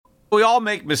We all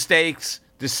make mistakes,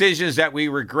 decisions that we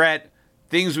regret,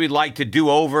 things we'd like to do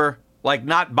over, like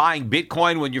not buying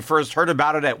Bitcoin when you first heard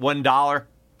about it at $1.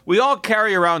 We all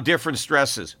carry around different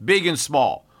stresses, big and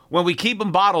small. When we keep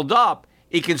them bottled up,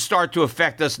 it can start to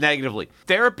affect us negatively.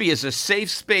 Therapy is a safe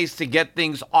space to get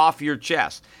things off your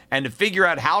chest and to figure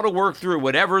out how to work through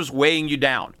whatever's weighing you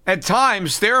down. At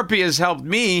times, therapy has helped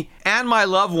me and my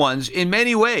loved ones in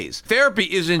many ways. Therapy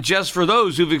isn't just for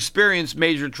those who've experienced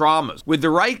major traumas. With the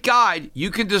right guide,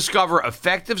 you can discover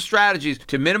effective strategies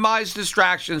to minimize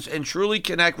distractions and truly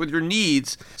connect with your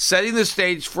needs, setting the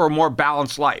stage for a more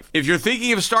balanced life. If you're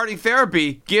thinking of starting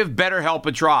therapy, give BetterHelp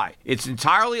a try. It's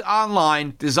entirely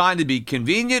online, designed to be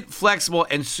convenient, flexible,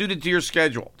 and suited to your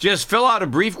schedule. Just fill out a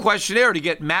brief questionnaire to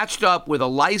get matched up with a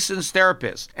licensed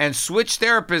therapist and switch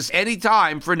therapists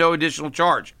anytime for no additional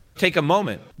charge. Take a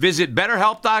moment. Visit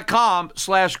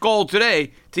BetterHelp.com/gold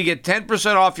today to get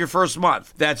 10% off your first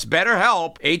month. That's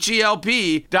BetterHelp,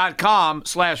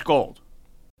 HELP.com/gold.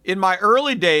 In my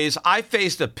early days, I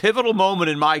faced a pivotal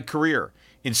moment in my career.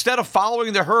 Instead of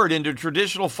following the herd into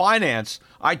traditional finance,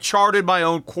 I charted my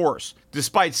own course.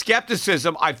 Despite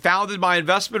skepticism, I founded my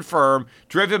investment firm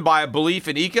driven by a belief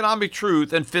in economic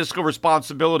truth and fiscal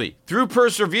responsibility. Through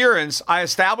perseverance, I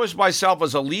established myself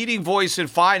as a leading voice in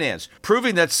finance,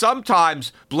 proving that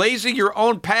sometimes blazing your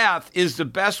own path is the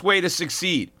best way to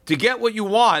succeed. To get what you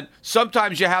want,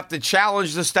 sometimes you have to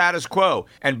challenge the status quo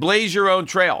and blaze your own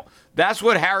trail. That's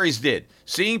what Harry's did.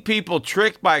 Seeing people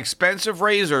tricked by expensive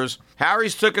razors,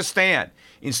 Harry's took a stand.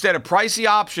 Instead of pricey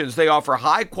options, they offer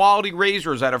high-quality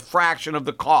razors at a fraction of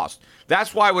the cost.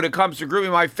 That's why when it comes to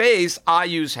grooming my face, I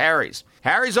use Harry's.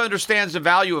 Harry's understands the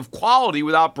value of quality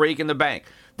without breaking the bank.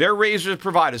 Their razors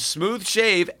provide a smooth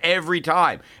shave every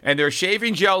time, and their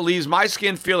shaving gel leaves my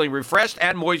skin feeling refreshed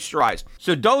and moisturized.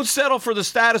 So don't settle for the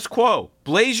status quo.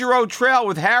 Blaze your own trail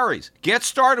with Harry's. Get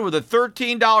started with a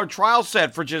 $13 trial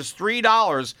set for just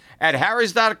 $3 at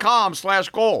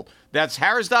harrys.com/gold. That's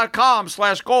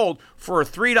harrys.com/gold for a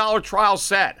 $3 trial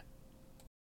set.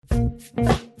 The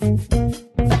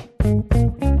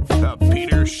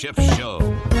Peter Schiff Show.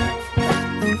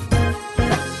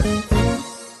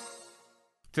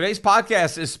 Today's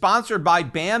podcast is sponsored by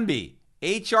Bambee.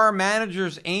 HR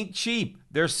managers ain't cheap.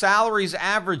 Their salaries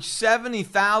average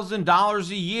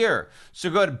 $70,000 a year. So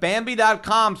go to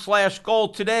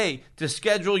Bambee.com/gold today to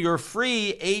schedule your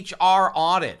free HR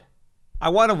audit. I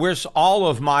want to wish all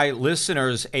of my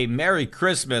listeners a Merry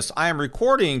Christmas. I am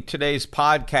recording today's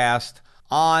podcast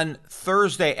on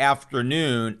Thursday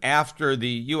afternoon after the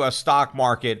U.S. stock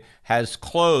market has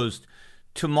closed.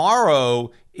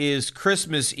 Tomorrow is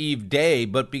Christmas Eve day,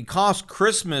 but because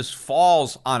Christmas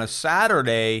falls on a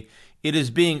Saturday, it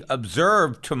is being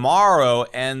observed tomorrow,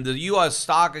 and the U.S.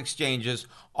 stock exchanges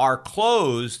are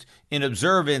closed in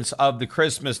observance of the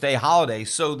Christmas Day holiday.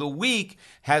 So the week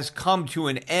has come to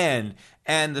an end,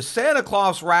 and the Santa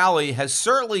Claus rally has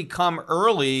certainly come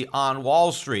early on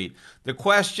Wall Street. The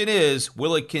question is,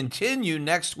 will it continue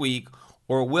next week,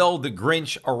 or will the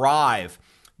Grinch arrive?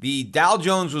 The Dow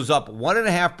Jones was up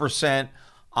 1.5%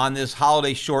 on this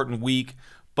holiday shortened week,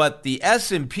 but the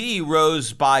S&P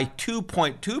rose by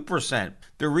 2.2%.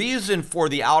 The reason for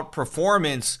the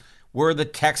outperformance were the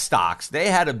tech stocks. They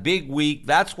had a big week.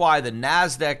 That's why the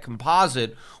NASDAQ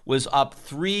composite was up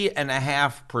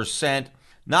 3.5%.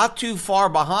 Not too far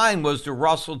behind was the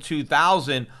Russell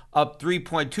 2000, up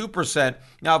 3.2%.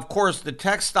 Now, of course, the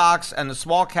tech stocks and the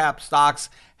small cap stocks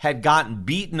had gotten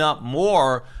beaten up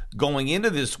more going into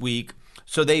this week,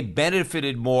 so they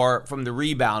benefited more from the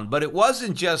rebound. But it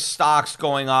wasn't just stocks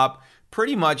going up.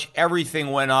 Pretty much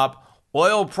everything went up.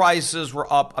 Oil prices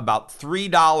were up about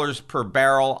 $3 per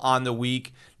barrel on the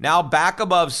week, now back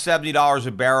above $70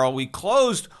 a barrel. We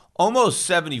closed almost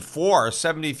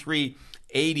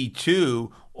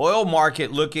 73.82. Oil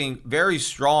market looking very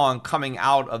strong coming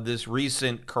out of this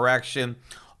recent correction.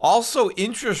 Also,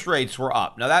 interest rates were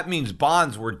up. Now, that means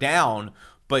bonds were down,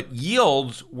 but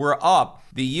yields were up.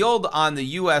 The yield on the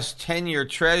U.S. 10-year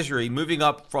Treasury moving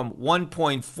up from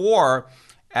 1.4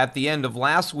 at the end of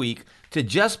last week to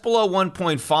just below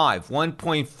 1.5,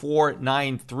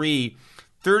 1.493.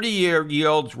 30-year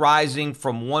yields rising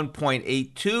from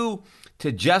 1.82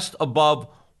 to just above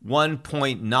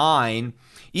 1.9.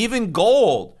 Even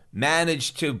gold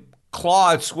managed to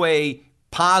claw its way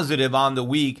positive on the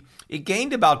week. It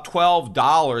gained about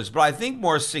 $12, but I think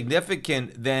more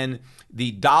significant than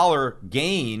the dollar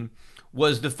gain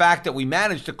was the fact that we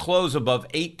managed to close above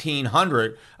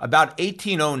 1,800, about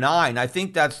 1,809. I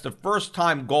think that's the first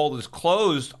time gold has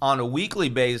closed on a weekly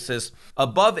basis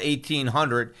above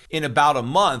 1,800 in about a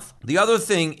month. The other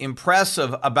thing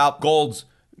impressive about gold's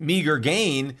meager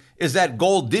gain is that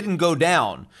gold didn't go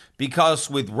down, because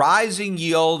with rising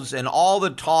yields and all the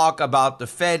talk about the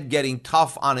Fed getting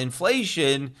tough on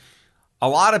inflation, a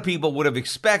lot of people would have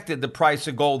expected the price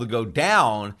of gold to go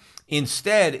down.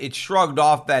 Instead, it shrugged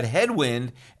off that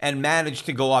headwind and managed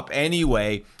to go up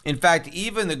anyway. In fact,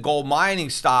 even the gold mining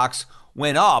stocks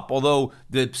went up, although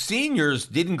the seniors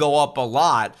didn't go up a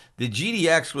lot. The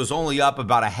GDX was only up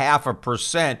about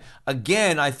 0.5%.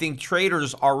 Again, I think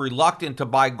traders are reluctant to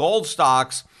buy gold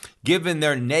stocks given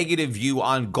their negative view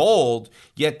on gold.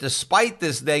 Yet despite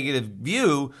this negative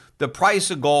view, the price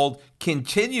of gold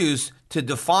continues to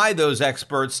defy those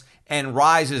experts and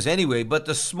rises anyway. But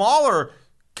the smaller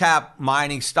cap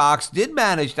mining stocks did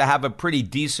manage to have a pretty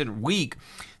decent week.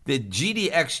 The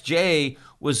GDXJ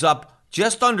was up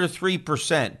just under 3%,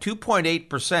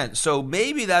 2.8%. So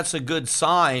maybe that's a good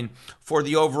sign for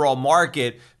the overall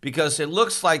market, because it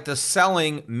looks like the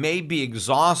selling may be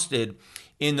exhausted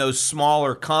in those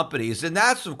smaller companies. And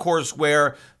that's, of course,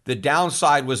 where the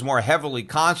downside was more heavily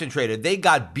concentrated. They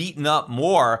got beaten up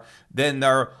more than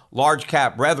their large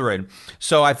cap brethren.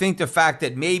 So I think the fact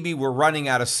that maybe we're running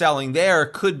out of selling there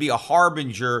could be a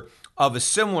harbinger of a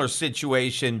similar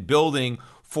situation building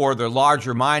for the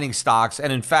larger mining stocks.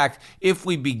 And in fact, if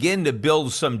we begin to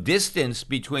build some distance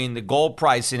between the gold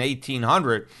price and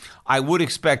 1800, I would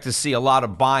expect to see a lot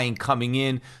of buying coming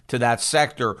in to that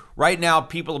sector. Right now,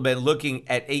 people have been looking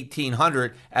at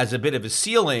 1800 as a bit of a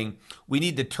ceiling. We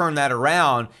need to turn that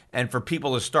around and for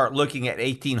people to start looking at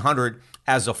 1800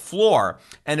 as a floor.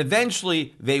 And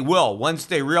eventually they will. Once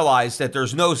they realize that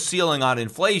there's no ceiling on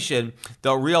inflation,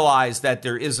 they'll realize that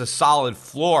there is a solid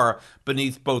floor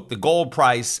beneath both the gold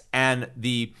price and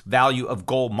the value of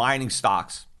gold mining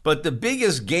stocks. But the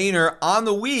biggest gainer on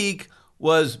the week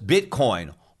was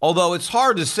Bitcoin. Although it's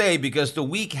hard to say because the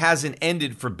week hasn't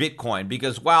ended for Bitcoin,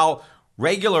 because while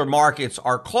regular markets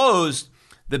are closed,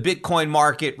 the Bitcoin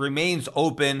market remains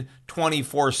open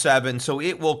 24/7, so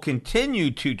it will continue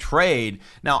to trade.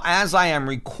 Now, as I am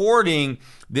recording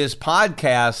this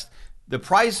podcast, the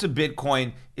price of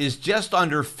Bitcoin is just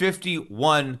under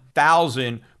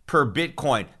 51,000 per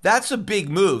Bitcoin. That's a big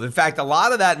move. In fact, a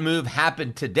lot of that move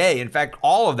happened today. In fact,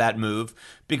 all of that move,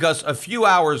 because a few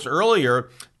hours earlier,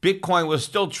 Bitcoin was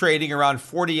still trading around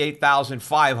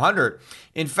 48,500.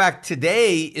 In fact,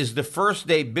 today is the first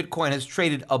day Bitcoin has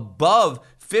traded above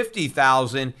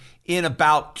 50,000 in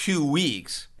about 2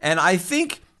 weeks. And I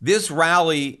think this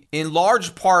rally in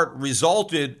large part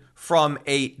resulted from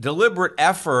a deliberate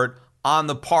effort on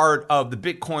the part of the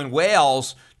Bitcoin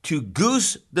whales to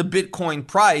goose the Bitcoin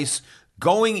price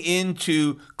going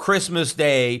into Christmas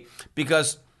Day,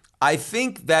 because I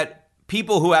think that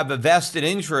people who have a vested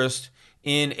interest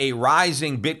in a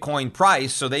rising Bitcoin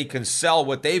price so they can sell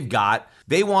what they've got,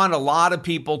 they want a lot of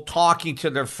people talking to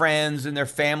their friends and their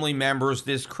family members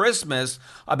this Christmas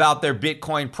about their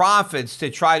Bitcoin profits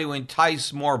to try to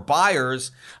entice more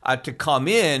buyers to come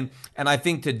in. And I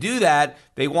think to do that,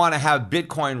 they want to have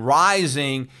Bitcoin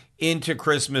rising into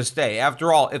Christmas Day.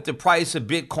 After all, if the price of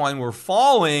Bitcoin were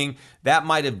falling, that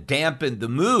might have dampened the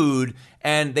mood,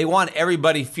 and they want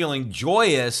everybody feeling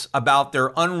joyous about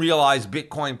their unrealized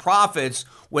Bitcoin profits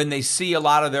when they see a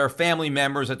lot of their family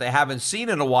members that they haven't seen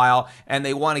in a while, and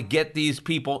they want to get these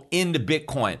people into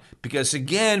Bitcoin. Because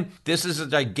again, this is a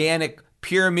gigantic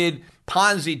pyramid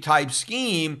Ponzi type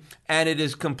scheme, and it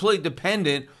is completely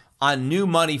dependent on new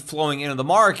money flowing into the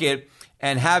market,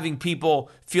 and having people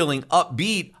feeling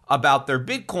upbeat about their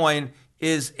Bitcoin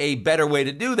is a better way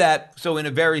to do that. So in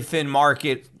a very thin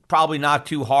market, probably not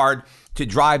too hard to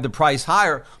drive the price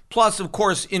higher. Plus, of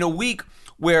course, in a week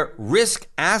where risk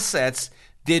assets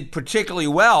did particularly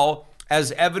well,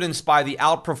 as evidenced by the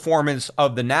outperformance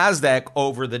of the NASDAQ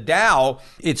over the Dow,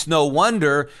 it's no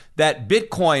wonder that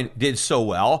Bitcoin did so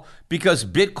well, because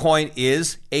Bitcoin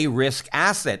is a risk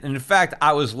asset. And in fact,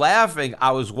 I was laughing.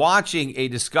 I was watching a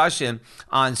discussion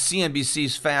on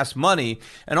CNBC's Fast Money,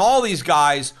 and all these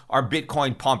guys are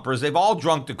Bitcoin pumpers. They've all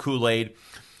drunk the Kool-Aid.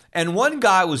 And one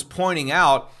guy was pointing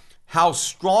out how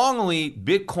strongly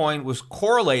Bitcoin was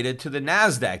correlated to the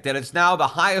NASDAQ, that it's now the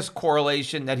highest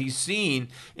correlation that he's seen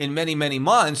in many, many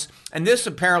months. And this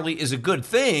apparently is a good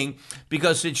thing,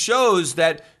 because it shows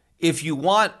that if you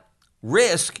want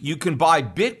risk, you can buy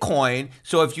Bitcoin.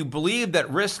 So if you believe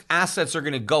that risk assets are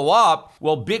going to go up,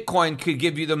 well, Bitcoin could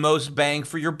give you the most bang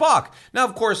for your buck. Now,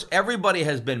 of course, everybody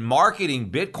has been marketing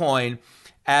Bitcoin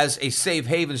as a safe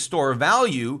haven store of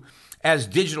value, as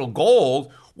digital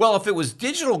gold. Well, if it was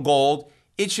digital gold,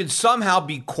 it should somehow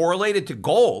be correlated to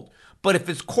gold. But if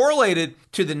it's correlated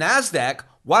to the NASDAQ,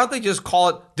 why don't they just call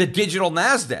it the digital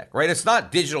NASDAQ, right? It's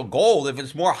not digital gold if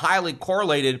it's more highly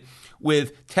correlated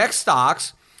with tech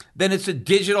stocks. then it's a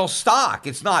digital stock.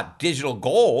 It's not digital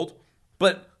gold.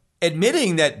 But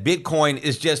admitting that Bitcoin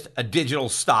is just a digital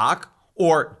stock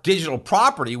or digital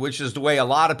property, which is the way a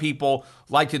lot of people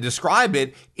like to describe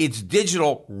it, it's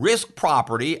digital risk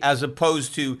property as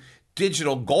opposed to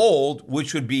digital gold,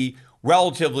 which would be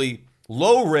relatively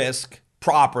low risk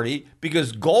property,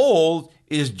 because gold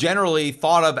is generally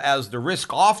thought of as the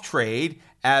risk off trade,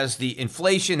 as the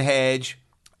inflation hedge,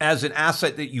 as an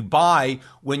asset that you buy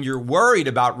when you're worried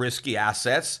about risky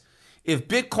assets. If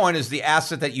Bitcoin is the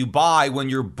asset that you buy when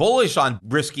you're bullish on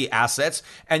risky assets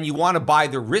and you want to buy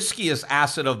the riskiest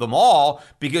asset of them all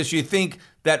because you think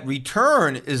that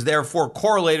return is therefore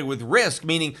correlated with risk,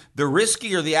 meaning the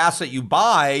riskier the asset you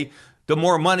buy, the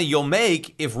more money you'll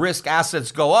make if risk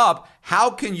assets go up, how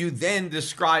can you then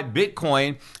describe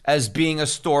Bitcoin as being a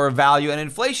store of value and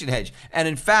inflation hedge? And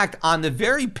in fact, on the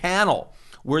very panel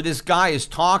where this guy is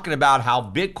talking about how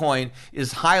Bitcoin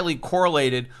is highly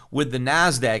correlated with the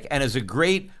NASDAQ and is a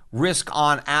great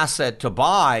risk-on asset to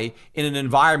buy in an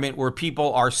environment where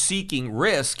people are seeking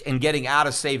risk and getting out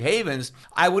of safe havens,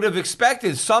 I would have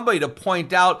expected somebody to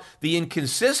point out the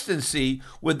inconsistency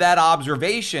with that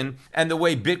observation and the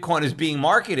way Bitcoin is being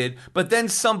marketed. But then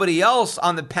somebody else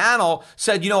on the panel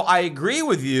said, I agree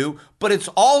with you, but it's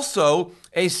also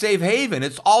a safe haven.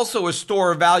 It's also a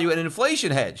store of value and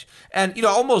inflation hedge. And, I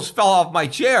almost fell off my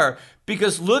chair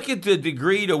because look at the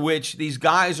degree to which these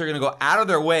guys are going to go out of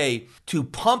their way to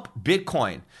pump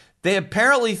Bitcoin. They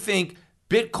apparently think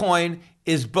Bitcoin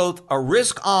is both a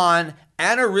risk on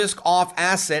and a risk off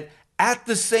asset at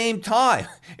the same time.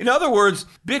 In other words,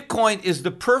 Bitcoin is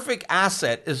the perfect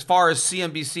asset as far as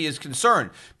CNBC is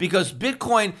concerned because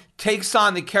Bitcoin takes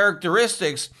on the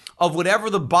characteristics of whatever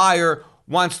the buyer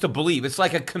wants to believe. It's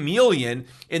like a chameleon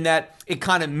in that it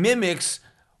kind of mimics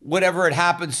whatever it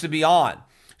happens to be on.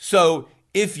 So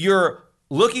if you're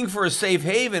looking for a safe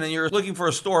haven and you're looking for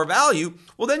a store of value,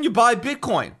 well, then you buy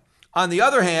Bitcoin. On the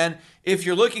other hand, if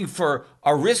you're looking for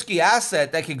a risky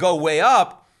asset that could go way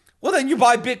up, well, then you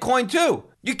buy Bitcoin too.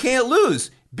 You can't lose.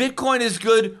 Bitcoin is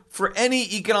good for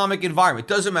any economic environment.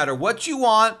 Doesn't matter what you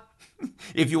want.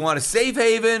 If you want a safe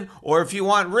haven or if you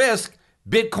want risk,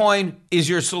 Bitcoin is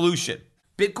your solution.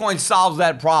 Bitcoin solves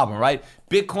that problem, right?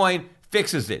 Bitcoin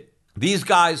fixes it. These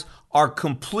guys are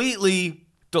completely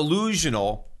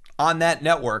delusional on that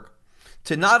network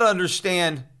to not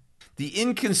understand the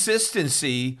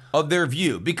inconsistency of their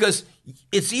view because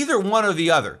it's either one or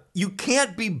the other. You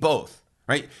can't be both,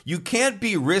 right? You can't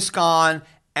be risk on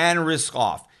and risk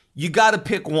off. You got to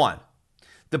pick one.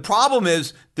 The problem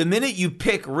is the minute you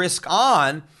pick risk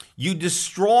on, you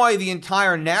destroy the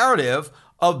entire narrative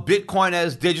of Bitcoin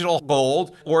as digital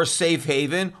gold or a safe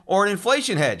haven or an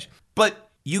inflation hedge. But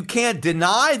you can't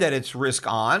deny that it's risk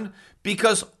on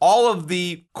because all of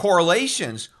the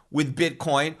correlations with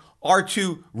Bitcoin are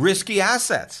to risky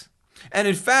assets. And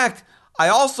in fact, I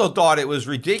also thought it was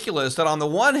ridiculous that on the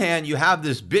one hand, you have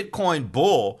this Bitcoin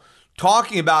bull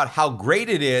talking about how great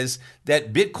it is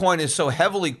that Bitcoin is so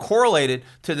heavily correlated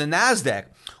to the NASDAQ,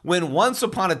 when once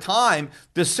upon a time,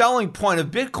 the selling point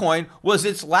of Bitcoin was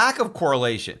its lack of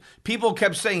correlation. People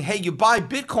kept saying, hey, you buy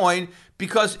Bitcoin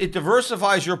because it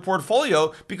diversifies your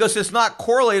portfolio because it's not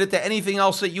correlated to anything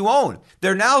else that you own.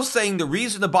 They're now saying the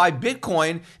reason to buy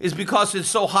Bitcoin is because it's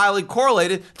so highly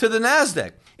correlated to the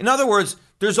NASDAQ. In other words,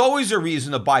 there's always a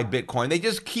reason to buy Bitcoin. They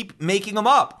just keep making them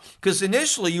up because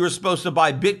initially you were supposed to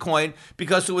buy Bitcoin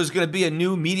because it was going to be a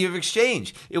new medium of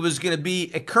exchange. It was going to be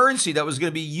a currency that was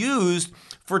going to be used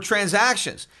for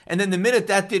transactions. And then the minute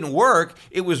that didn't work,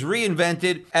 it was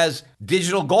reinvented as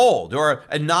digital gold or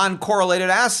a non-correlated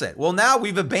asset. Well, now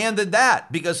we've abandoned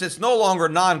that because it's no longer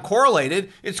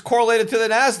non-correlated. It's correlated to the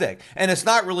NASDAQ. And it's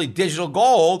not really digital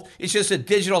gold. It's just a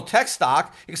digital tech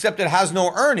stock, except it has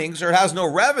no earnings or it has no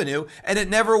revenue, and it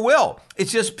never will.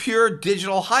 It's just pure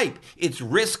digital hype. It's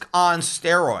risk on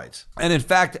steroids. And in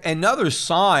fact, another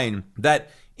sign that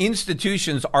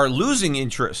institutions are losing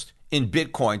interest in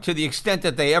Bitcoin to the extent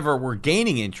that they ever were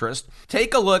gaining interest,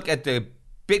 take a look at the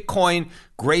Bitcoin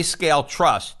Grayscale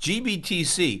Trust,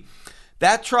 GBTC.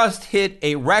 That trust hit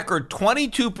a record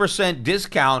 22%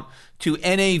 discount to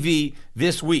NAV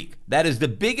this week. That is the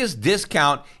biggest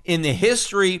discount in the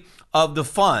history of the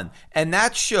fund. And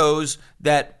that shows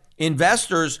that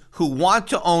investors who want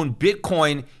to own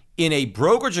Bitcoin in a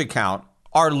brokerage account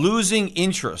are losing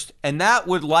interest. And that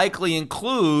would likely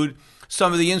include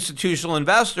some of the institutional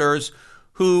investors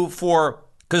who, for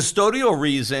custodial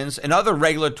reasons and other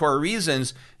regulatory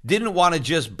reasons, didn't want to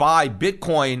just buy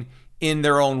Bitcoin in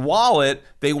their own wallet.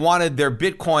 They wanted their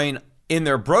Bitcoin in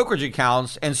their brokerage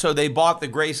accounts, and so they bought the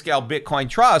Grayscale Bitcoin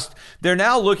Trust. They're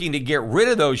now looking to get rid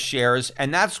of those shares,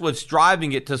 and that's what's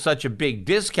driving it to such a big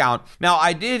discount. Now,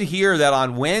 I did hear that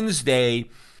on Wednesday,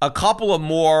 a couple of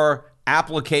more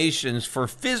applications for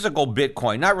physical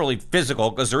Bitcoin, not really physical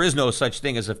because there is no such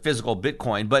thing as a physical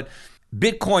Bitcoin, but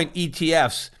Bitcoin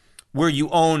ETFs where you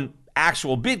own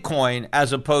actual Bitcoin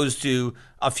as opposed to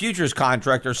a futures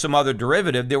contract or some other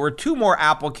derivative. There were two more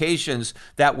applications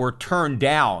that were turned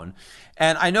down.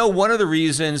 And I know one of the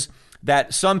reasons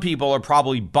that some people are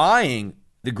probably buying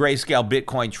the Grayscale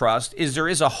Bitcoin Trust is there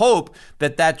is a hope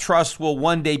that that trust will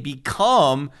one day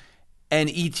become an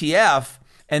ETF,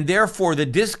 and therefore the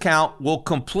discount will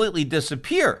completely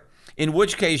disappear. In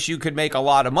which case you could make a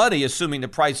lot of money, assuming the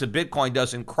price of Bitcoin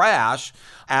doesn't crash,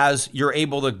 as you're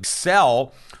able to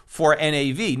sell for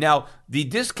NAV. Now, the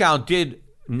discount did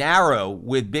narrow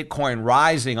with Bitcoin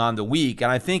rising on the week,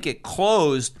 and I think it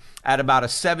closed at about a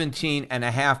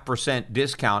 17.5%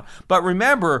 discount. But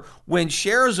remember, when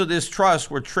shares of this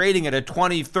trust were trading at a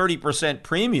 20-30%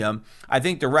 premium, I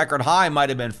think the record high might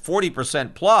have been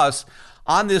 40% plus.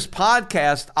 On this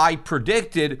podcast, I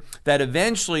predicted that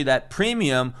eventually that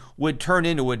premium would turn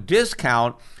into a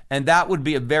discount, and that would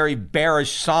be a very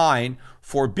bearish sign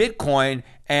for Bitcoin,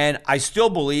 and I still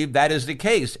believe that is the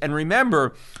case. And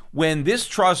remember, when this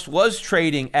trust was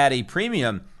trading at a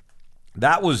premium,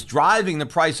 that was driving the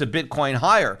price of Bitcoin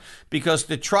higher because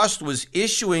the trust was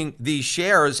issuing these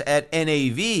shares at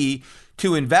NAV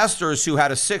to investors who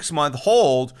had a 6-month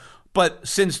hold. But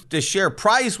since the share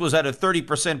price was at a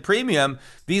 30% premium,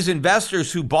 these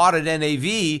investors who bought at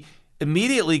NAV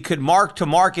immediately could mark to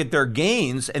market their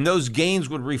gains, and those gains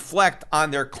would reflect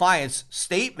on their clients'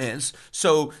 statements.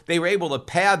 So they were able to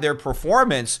pad their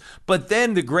performance. But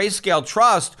then the Grayscale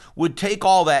Trust would take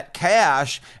all that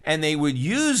cash and they would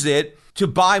use it to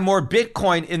buy more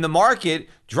Bitcoin in the market,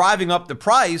 driving up the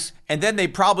price, and then they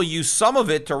probably use some of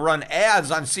it to run ads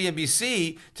on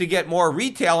CNBC to get more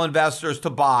retail investors to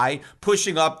buy,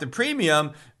 pushing up the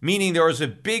premium, meaning there was a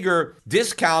bigger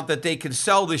discount that they could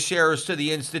sell the shares to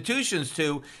the institutions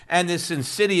to, and this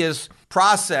insidious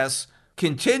process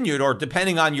continued, or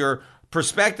depending on your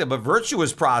perspective, a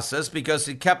virtuous process, because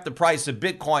it kept the price of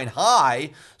Bitcoin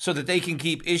high so that they can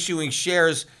keep issuing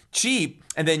shares cheap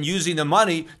and then using the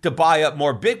money to buy up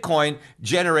more Bitcoin,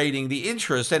 generating the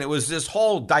interest. And it was this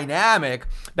whole dynamic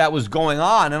that was going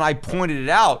on, and I pointed it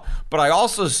out. But I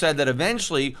also said that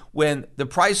eventually when the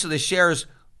price of the shares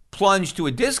plunged to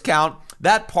a discount,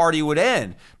 that party would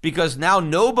end, because now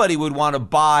nobody would want to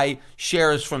buy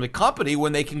shares from the company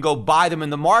when they can go buy them in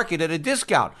the market at a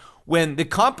discount. When the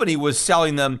company was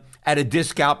selling them at a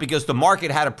discount because the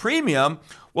market had a premium,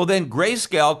 well, then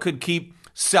Grayscale could keep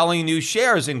selling new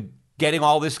shares and getting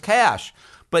all this cash.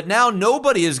 But now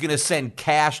nobody is going to send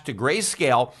cash to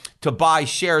Grayscale to buy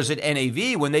shares at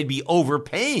NAV when they'd be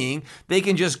overpaying. They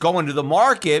can just go into the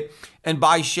market and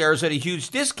buy shares at a huge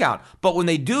discount. But when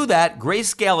they do that,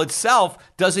 Grayscale itself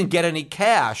doesn't get any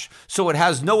cash. So it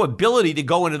has no ability to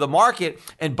go into the market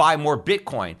and buy more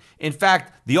Bitcoin. In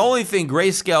fact, the only thing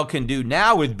Grayscale can do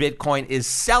now with Bitcoin is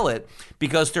sell it,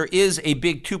 because there is a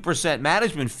big 2%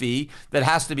 management fee that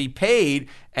has to be paid.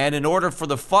 And in order for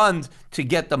the fund to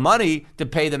get the money to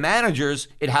pay the managers,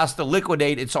 it has to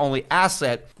liquidate its only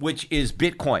asset, which is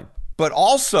Bitcoin. But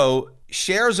also,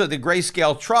 shares of the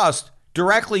Grayscale Trust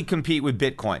directly compete with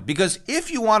Bitcoin, because if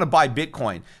you want to buy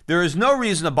Bitcoin, there is no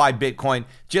reason to buy Bitcoin.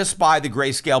 Just buy the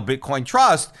Grayscale Bitcoin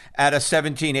Trust at a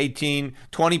 17, 18,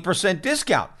 20%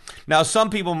 discount. Now, some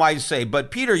people might say, but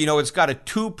Peter, it's got a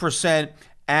 2%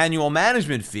 annual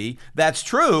management fee. That's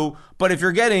true, but if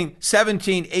you're getting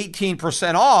 17,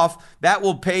 18% off, that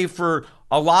will pay for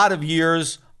a lot of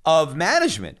years of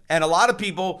management. And a lot of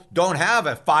people don't have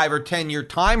a 5 or 10 year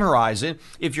time horizon.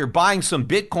 If you're buying some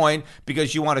Bitcoin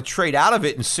because you want to trade out of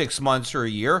it in 6 months or a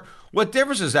year, what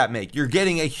difference does that make? You're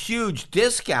getting a huge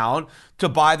discount to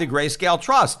buy the Grayscale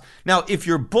Trust. Now, if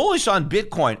you're bullish on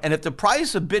Bitcoin, and if the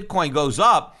price of Bitcoin goes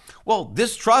up, well,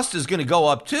 this trust is going to go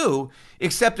up too,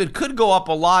 except it could go up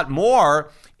a lot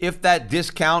more if that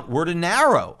discount were to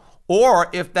narrow, or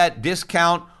if that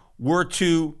discount were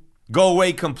to go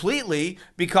away completely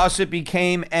because it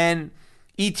became an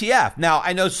ETF. Now,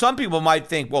 I know some people might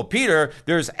think, well, Peter,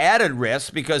 there's added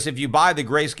risk, because if you buy the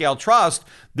Grayscale Trust,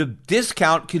 the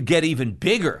discount could get even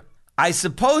bigger. I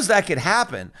suppose that could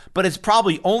happen, but it's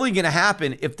probably only going to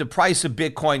happen if the price of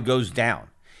Bitcoin goes down.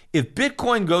 If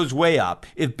Bitcoin goes way up,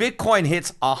 if Bitcoin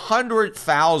hits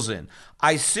 100,000,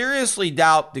 I seriously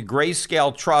doubt the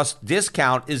Grayscale Trust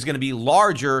discount is going to be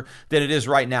larger than it is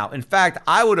right now. In fact,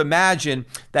 I would imagine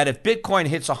that if Bitcoin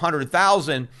hits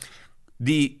 100,000,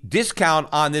 the discount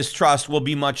on this trust will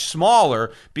be much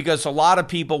smaller because a lot of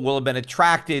people will have been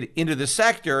attracted into the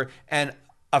sector, and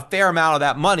a fair amount of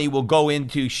that money will go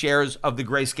into shares of the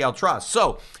Grayscale Trust.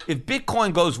 So if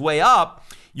Bitcoin goes way up,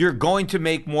 you're going to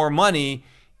make more money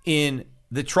in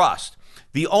the trust.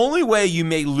 The only way you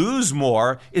may lose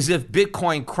more is if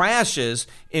Bitcoin crashes,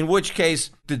 in which case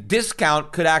the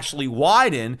discount could actually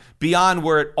widen beyond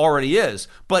where it already is.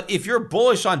 But if you're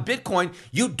bullish on Bitcoin,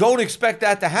 you don't expect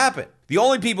that to happen. The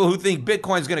only people who think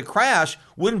Bitcoin is going to crash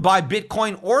wouldn't buy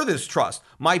Bitcoin or this trust.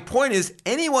 My point is,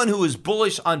 anyone who is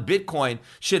bullish on Bitcoin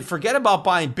should forget about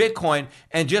buying Bitcoin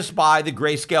and just buy the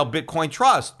Grayscale Bitcoin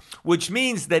Trust, which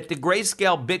means that the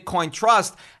Grayscale Bitcoin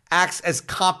Trust acts as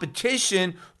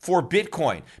competition for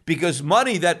Bitcoin, because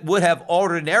money that would have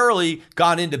ordinarily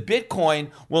gone into Bitcoin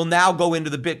will now go into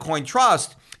the Bitcoin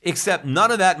Trust, except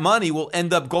none of that money will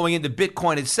end up going into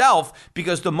Bitcoin itself,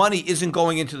 because the money isn't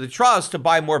going into the trust to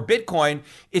buy more Bitcoin.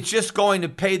 It's just going to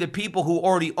pay the people who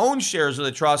already own shares of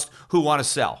the trust who want to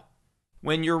sell.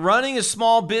 When you're running a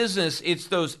small business, it's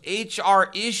those HR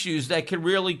issues that can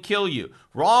really kill you.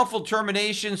 Wrongful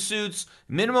termination suits,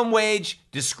 minimum wage,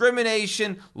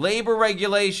 discrimination, labor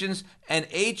regulations, and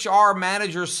HR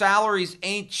manager salaries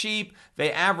ain't cheap.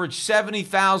 They average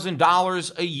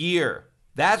 $70,000 a year.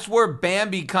 That's where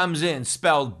Bambee comes in,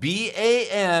 spelled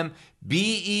B-A-M-B-E-E.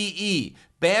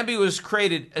 Bambee was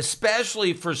created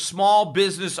especially for small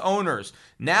business owners.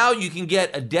 Now you can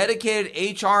get a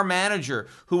dedicated HR manager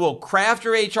who will craft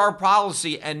your HR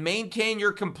policy and maintain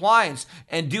your compliance,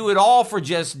 and do it all for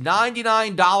just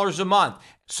 $99 a month.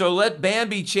 So let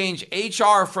Bambee change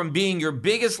HR from being your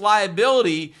biggest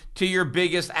liability to your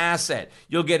biggest asset.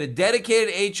 You'll get a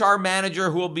dedicated HR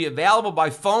manager who will be available by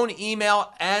phone,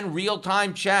 email, and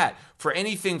real-time chat for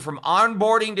anything from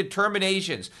onboarding to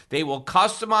terminations. They will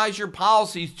customize your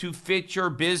policies to fit your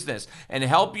business and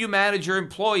help you manage your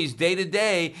employees day to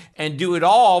day, and do it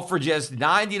all for just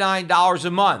 $99 a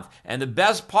month. And the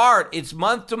best part, it's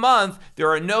month to month.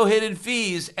 There are no hidden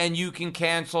fees, and you can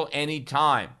cancel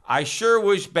anytime. I sure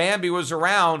wish Bambee was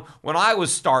around when I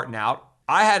was starting out.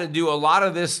 I had to do a lot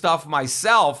of this stuff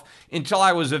myself until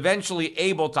I was eventually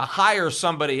able to hire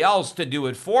somebody else to do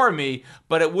it for me,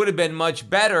 but it would have been much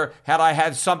better had I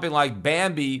had something like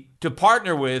Bambee to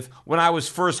partner with when I was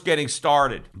first getting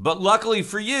started. But luckily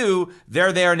for you,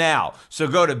 they're there now. So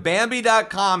go to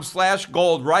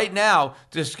Bambee.com/gold right now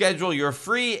to schedule your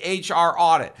free HR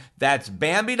audit. That's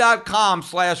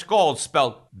Bambee.com/gold,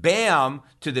 spelled BAM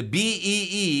to the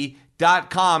BEE.com/gold.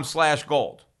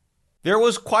 There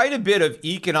was quite a bit of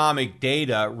economic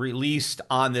data released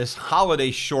on this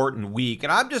holiday shortened week,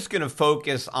 and I'm just going to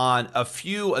focus on a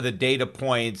few of the data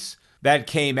points that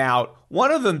came out.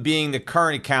 One of them being the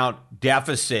current account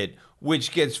deficit,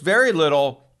 which gets very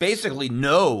little, basically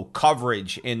no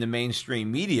coverage in the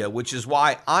mainstream media, which is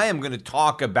why I am going to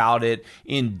talk about it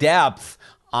in depth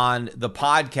on the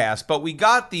podcast. But we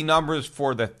got the numbers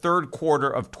for the third quarter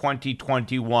of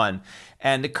 2021,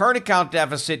 and the current account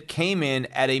deficit came in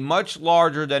at a much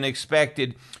larger than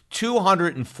expected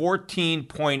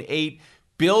 $214.8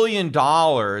 billion.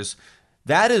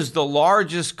 That is the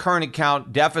largest current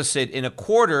account deficit in a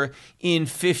quarter in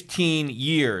 15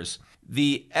 years.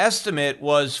 The estimate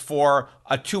was for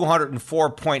a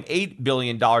 $204.8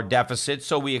 billion deficit,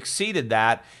 so we exceeded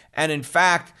that. And in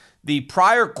fact, the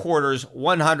prior quarter's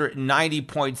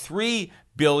 $190.3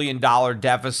 billion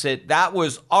deficit, that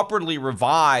was upwardly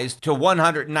revised to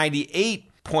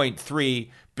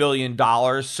 $198.3 billion,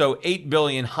 so $8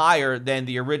 billion higher than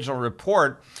the original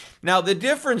report. Now, the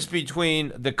difference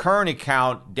between the current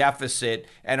account deficit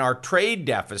and our trade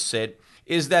deficit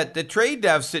is that the trade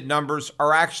deficit numbers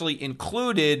are actually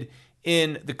included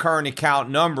in the current account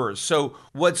numbers. So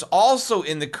what's also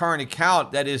in the current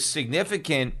account that is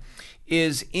significant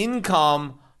is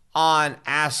income on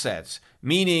assets,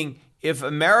 meaning if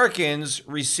Americans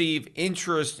receive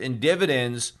interest and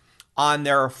dividends on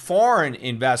their foreign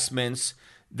investments,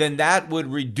 then that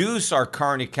would reduce our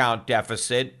current account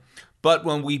deficit. But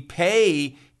when we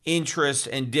pay interest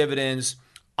and dividends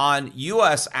on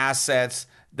U.S. assets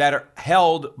that are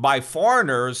held by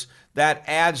foreigners, that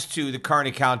adds to the current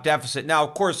account deficit. Now,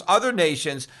 of course, other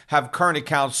nations have current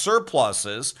account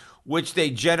surpluses, which they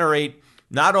generate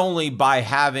not only by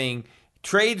having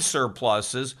trade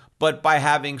surpluses, but by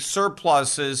having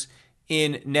surpluses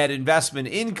in net investment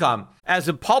income. As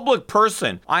a public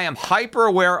person, I am hyper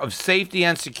aware of safety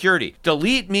and security.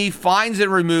 Delete Me finds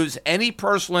and removes any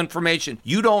personal information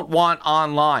you don't want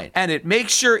online, and it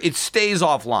makes sure it stays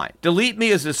offline. Delete Me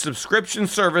is a subscription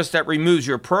service that removes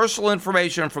your personal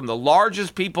information from the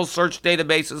largest people search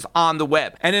databases on the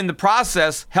web, and in the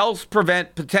process helps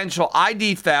prevent potential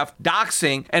ID theft,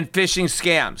 doxing, and phishing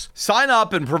scams. Sign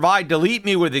up and provide Delete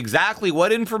Me with exactly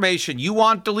what information you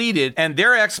want deleted, and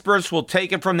their experts will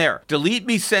take it from there. Delete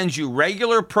Me sends you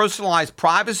regular personalized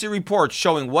privacy reports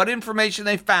showing what information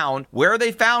they found, where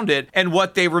they found it, and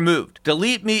what they removed.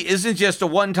 Delete Me isn't just a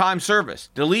one-time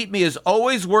service. Delete Me is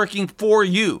always working for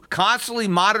you, constantly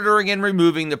monitoring and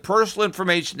removing the personal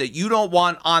information that you don't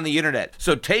want on the internet.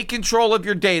 So take control of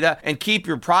your data and keep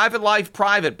your private life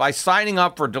private by signing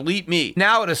up for Delete Me.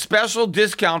 Now at a special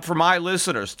discount for my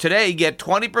listeners. Today, get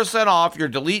 20% off your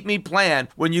Delete Me plan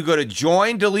when you go to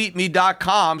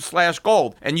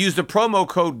joindeleteme.com/gold and use the promo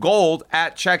code GOLD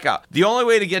at checkout. The only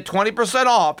way to get 20%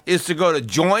 off is to go to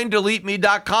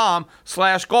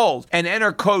joindeleteme.com/gold and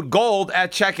enter code GOLD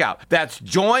at checkout. That's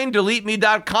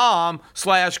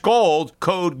joindeleteme.com/gold,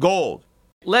 code GOLD.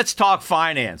 Let's talk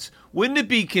finance. Wouldn't it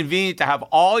be convenient to have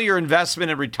all your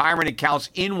investment and retirement accounts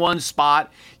in one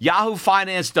spot? Yahoo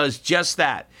Finance does just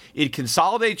that. It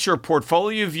consolidates your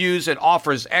portfolio views and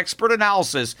offers expert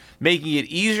analysis, making it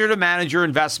easier to manage your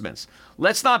investments.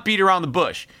 Let's not beat around the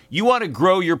bush. You want to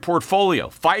grow your portfolio,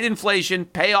 fight inflation,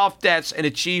 pay off debts, and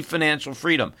achieve financial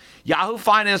freedom. Yahoo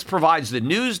Finance provides the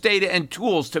news, data, and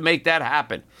tools to make that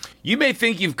happen. You may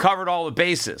think you've covered all the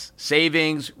bases: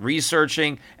 savings,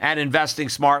 researching, and investing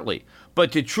smartly.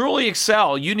 But to truly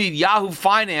excel, you need Yahoo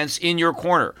Finance in your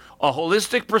corner. A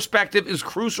holistic perspective is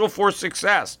crucial for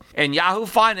success, and Yahoo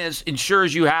Finance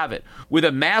ensures you have it. With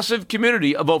a massive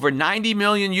community of over 90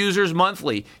 million users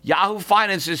monthly, Yahoo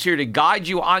Finance is here to guide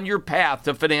you on your path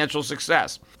to financial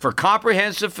success. For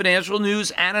comprehensive financial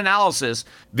news and analysis,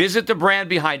 visit the brand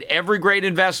behind every great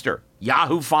investor,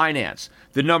 Yahoo Finance,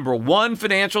 the #1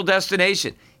 financial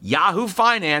destination,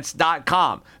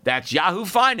 yahoofinance.com. That's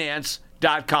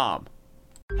yahoofinance.com.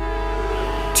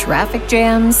 Traffic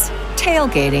jams,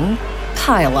 tailgating,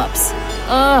 pileups.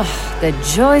 Ugh, the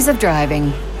joys of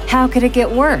driving. How could it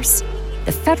get worse?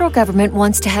 The federal government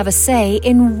wants to have a say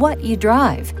in what you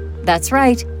drive. That's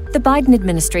right. The Biden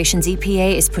administration's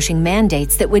EPA is pushing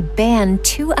mandates that would ban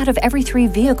 2 out of every 3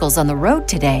 vehicles on the road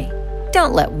today.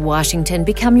 Don't let Washington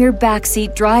become your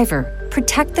backseat driver.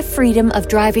 Protect the freedom of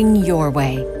driving your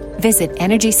way. Visit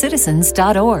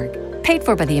EnergyCitizens.org. Paid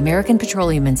for by the American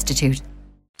Petroleum Institute.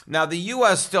 Now, the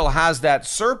U.S. still has that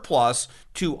surplus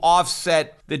to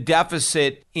offset the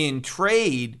deficit in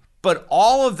trade, but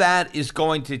all of that is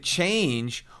going to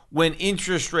change when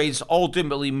interest rates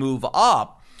ultimately move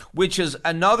up, which is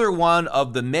another one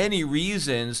of the many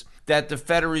reasons that the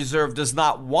Federal Reserve does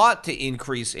not want to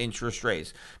increase interest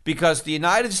rates, because the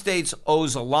United States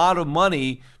owes a lot of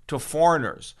money to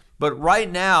foreigners. But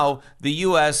right now, the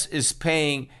U.S. is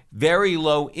paying very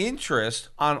low interest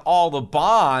on all the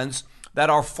bonds that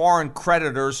our foreign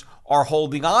creditors are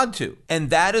holding on to. And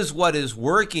that is what is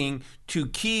working to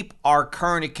keep our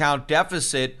current account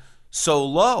deficit so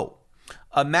low.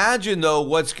 Imagine, though,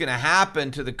 what's going to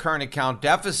happen to the current account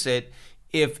deficit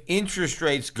if interest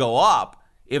rates go up,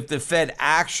 if the Fed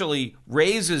actually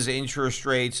raises interest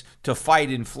rates to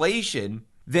fight inflation.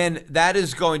 Then that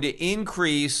is going to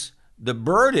increase the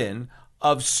burden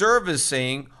of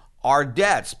servicing our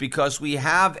debts, because we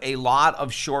have a lot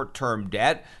of short-term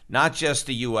debt, not just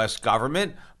the U.S.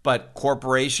 government, but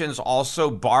corporations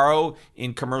also borrow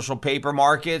in commercial paper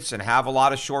markets and have a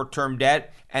lot of short-term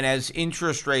debt. And as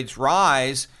interest rates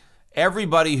rise,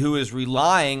 everybody who is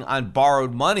relying on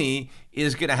borrowed money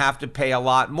is going to have to pay a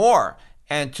lot more.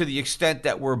 And to the extent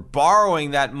that we're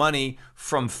borrowing that money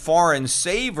from foreign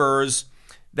savers,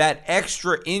 that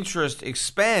extra interest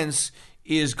expense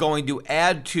is going to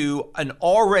add to an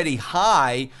already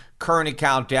high current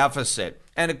account deficit.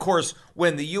 And of course,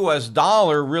 when the US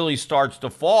dollar really starts to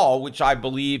fall, which I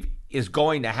believe is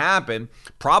going to happen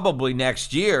probably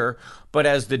next year, but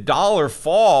as the dollar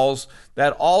falls,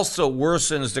 that also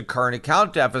worsens the current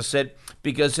account deficit,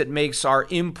 because it makes our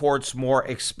imports more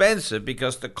expensive,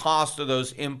 because the cost of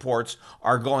those imports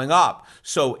are going up.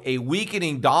 So a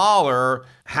weakening dollar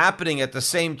happening at the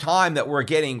same time that we're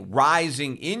getting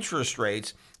rising interest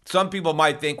rates, some people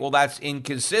might think, well, that's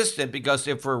inconsistent, because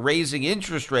if we're raising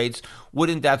interest rates,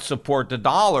 wouldn't that support the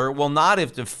dollar? Well, not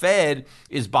if the Fed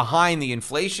is behind the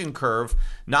inflation curve,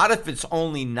 not if it's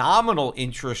only nominal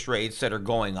interest rates that are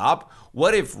going up.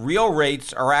 What if real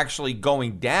rates are actually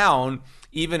going down,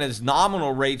 even as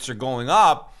nominal rates are going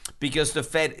up, because the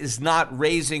Fed is not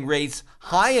raising rates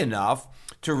high enough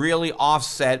to really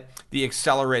offset the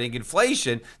accelerating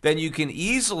inflation, then you can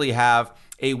easily have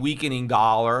a weakening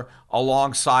dollar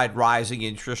alongside rising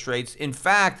interest rates. In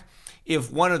fact,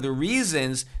 if one of the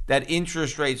reasons that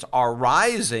interest rates are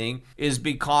rising is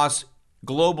because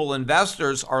global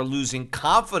investors are losing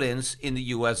confidence in the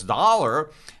US dollar,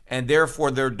 and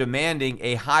therefore they're demanding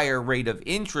a higher rate of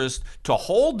interest to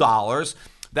hold dollars,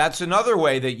 that's another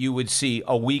way that you would see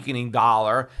a weakening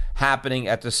dollar happening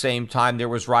at the same time there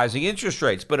was rising interest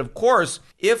rates. But of course,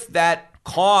 if that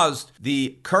caused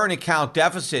the current account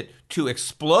deficit to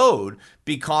explode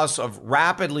because of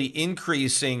rapidly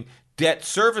increasing debt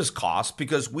service costs,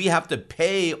 because we have to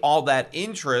pay all that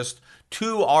interest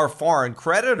to our foreign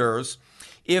creditors,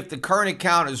 if the current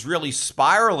account is really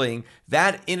spiraling,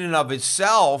 that in and of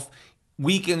itself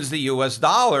weakens the US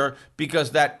dollar,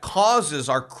 because that causes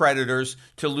our creditors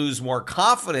to lose more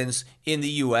confidence in the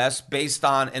US based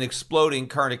on an exploding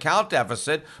current account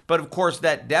deficit. But of course,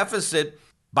 that deficit,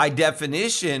 by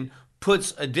definition,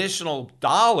 puts additional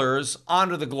dollars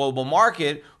onto the global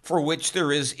market for which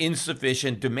there is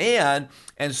insufficient demand.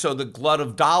 And so the glut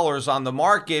of dollars on the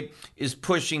market is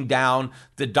pushing down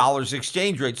the dollar's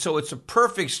exchange rate. So it's a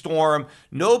perfect storm.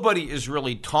 Nobody is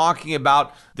really talking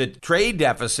about the trade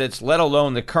deficits, let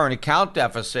alone the current account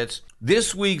deficits.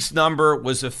 This week's number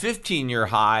was a 15-year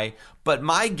high, but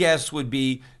my guess would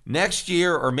be next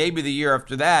year or maybe the year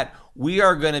after that, we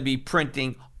are going to be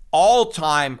printing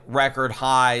all-time record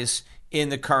highs in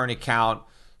the current account,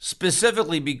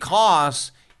 specifically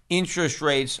because interest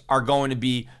rates are going to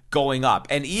be going up.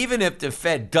 And even if the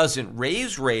Fed doesn't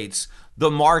raise rates,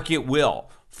 the market will.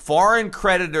 Foreign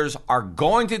creditors are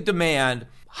going to demand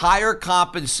higher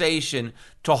compensation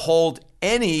to hold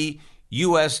any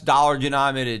US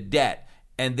dollar-denominated debt.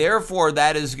 And therefore,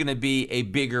 that is going to be a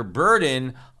bigger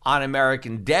burden on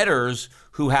American debtors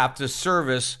who have to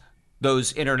service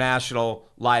those international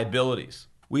liabilities.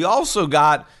 We also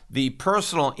got the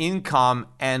personal income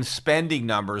and spending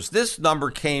numbers. This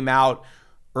number came out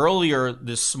earlier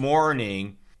this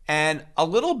morning and a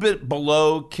little bit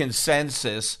below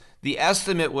consensus. The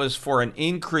estimate was for an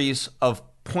increase of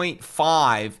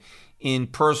 0.5 in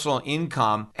personal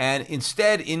income, and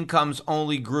instead incomes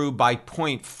only grew by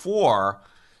 0.4.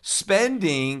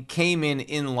 Spending came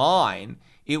in line.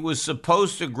 It was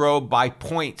supposed to grow by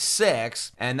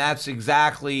 0.6, and that's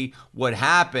exactly what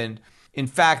happened. In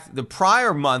fact, the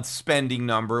prior month spending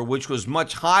number, which was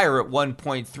much higher at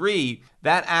 1.3,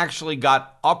 that actually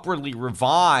got upwardly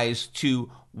revised to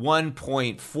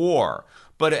 1.4.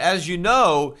 But as you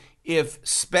know, if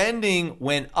spending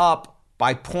went up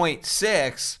by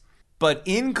 0.6, but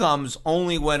incomes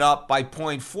only went up by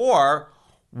 0.4,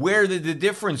 where did the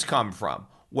difference come from?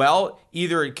 Well,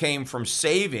 either it came from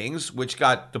savings, which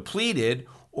got depleted,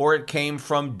 or it came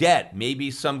from debt.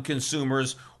 Maybe some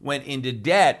consumers went into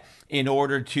debt in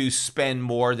order to spend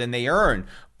more than they earn.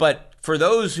 But for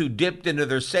those who dipped into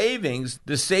their savings,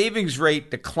 the savings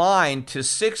rate declined to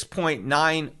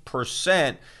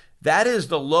 6.9%. That is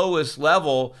the lowest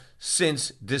level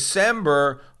since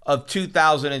December of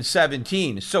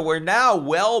 2017. So we're now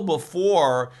well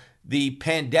before the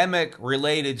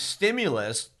pandemic-related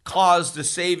stimulus caused the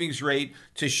savings rate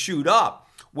to shoot up.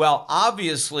 Well,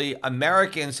 obviously,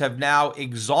 Americans have now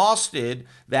exhausted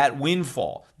that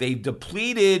windfall. They've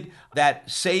depleted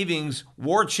that savings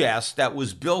war chest that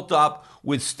was built up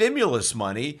with stimulus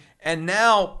money, and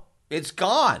now it's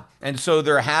gone. And so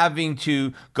they're having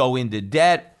to go into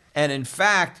debt. And in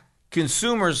fact,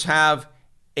 consumers have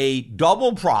a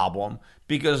double problem,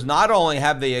 because not only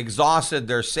have they exhausted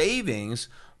their savings,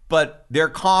 but their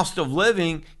cost of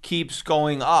living keeps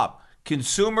going up.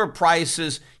 Consumer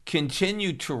prices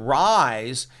continue to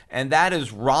rise, and that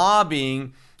is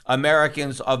robbing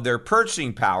Americans of their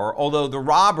purchasing power, although the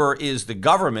robber is the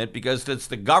government, because it's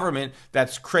the government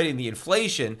that's creating the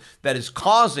inflation that is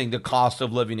causing the cost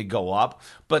of living to go up.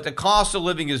 But the cost of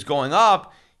living is going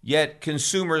up, yet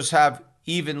consumers have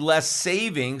even less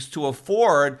savings to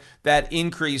afford that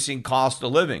increasing cost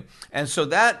of living. And so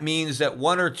that means that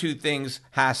one or two things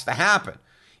has to happen.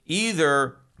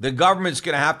 Either the government's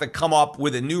going to have to come up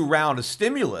with a new round of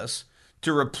stimulus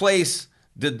to replace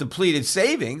the depleted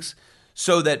savings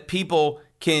so that people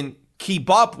can keep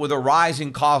up with a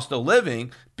rising cost of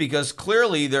living, because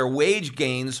clearly their wage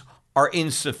gains are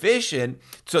insufficient,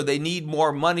 so they need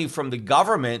more money from the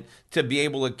government to be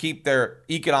able to keep their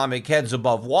economic heads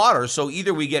above water. So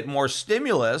either we get more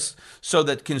stimulus so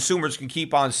that consumers can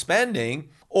keep on spending,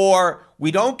 or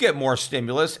we don't get more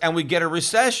stimulus and we get a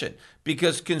recession,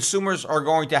 because consumers are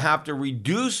going to have to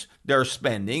reduce their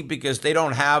spending because they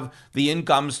don't have the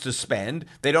incomes to spend.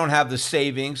 They don't have the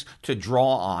savings to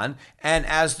draw on. And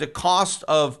as the cost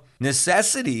of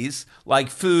necessities like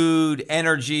food,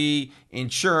 energy,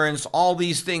 insurance, all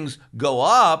these things go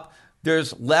up,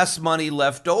 there's less money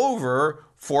left over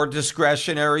for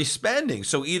discretionary spending.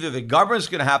 So either the government's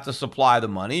going to have to supply the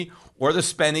money or the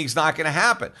spending's not going to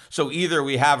happen. So either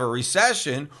we have a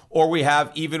recession or we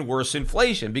have even worse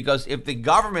inflation, because if the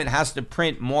government has to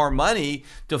print more money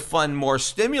to fund more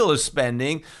stimulus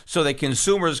spending so that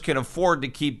consumers can afford to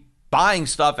keep buying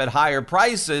stuff at higher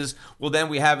prices, well, then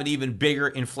we have an even bigger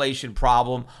inflation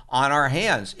problem on our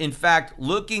hands. In fact,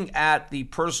 looking at the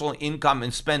personal income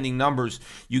and spending numbers,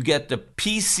 you get the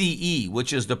PCE,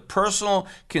 which is the Personal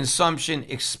Consumption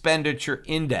Expenditure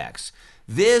Index.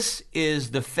 This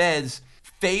is the Fed's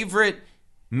favorite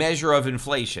measure of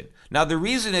inflation. Now, the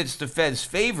reason it's the Fed's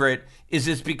favorite is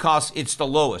it's because it's the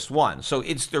lowest one. So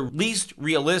it's the least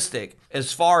realistic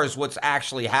as far as what's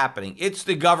actually happening. It's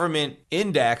the government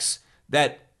index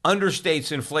that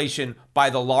understates inflation by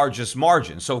the largest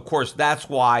margin. So, of course, that's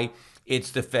why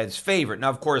it's the Fed's favorite. Now,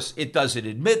 of course, it doesn't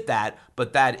admit that,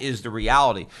 but that is the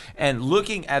reality. And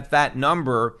looking at that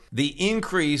number, the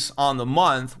increase on the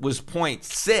month was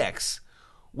 0.6,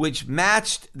 which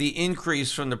matched the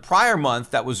increase from the prior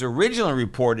month that was originally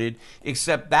reported,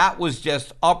 except that was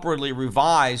just upwardly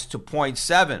revised to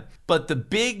 0.7. But the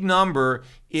big number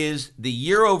is the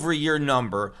year-over-year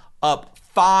number, up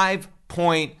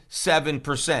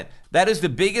 5.7%. That is the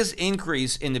biggest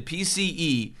increase in the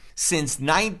PCE since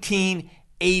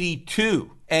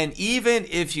 1982. And even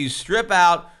if you strip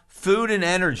out food and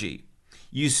energy,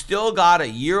 you still got a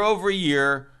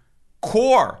year-over-year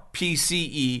core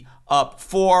PCE up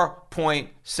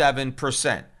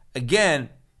 4.7%. Again,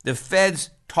 the Fed's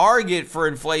target for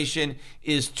inflation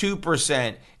is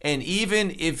 2%. And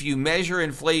even if you measure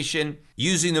inflation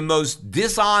using the most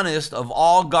dishonest of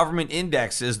all government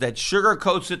indexes that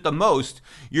sugarcoats it the most,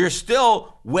 you're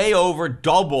still way over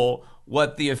double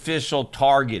what the official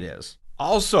target is.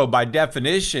 Also, by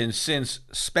definition, since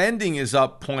spending is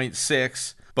up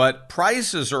 0.6, but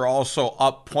prices are also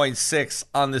up 0.6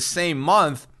 on the same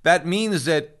month, that means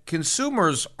that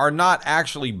consumers are not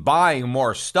actually buying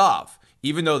more stuff,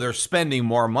 even though they're spending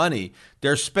more money.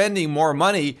 They're spending more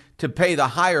money to pay the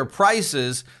higher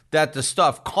prices that the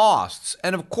stuff costs.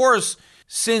 And of course,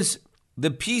 since the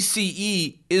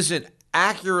PCE isn't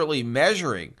accurately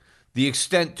measuring the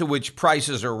extent to which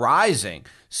prices are rising,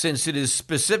 since it is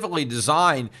specifically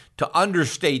designed to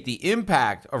understate the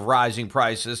impact of rising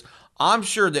prices, I'm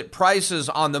sure that prices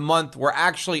on the month were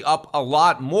actually up a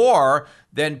lot more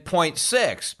than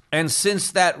 0.6. And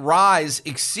since that rise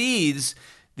exceeds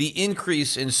the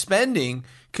increase in spending,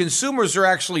 consumers are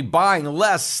actually buying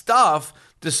less stuff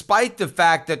despite the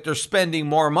fact that they're spending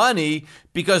more money,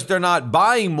 because they're not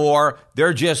buying more,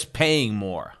 they're just paying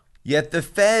more. Yet the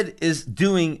Fed is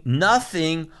doing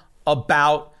nothing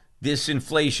about this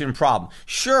inflation problem.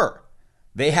 Sure,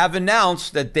 they have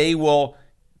announced that they will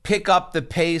pick up the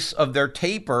pace of their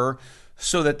taper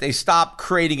so that they stop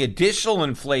creating additional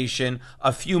inflation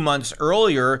a few months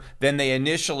earlier than they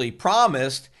initially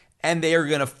promised, and they are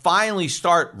going to finally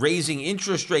start raising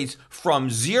interest rates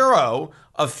from zero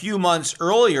a few months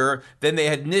earlier than they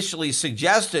had initially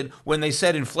suggested when they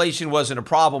said inflation wasn't a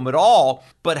problem at all.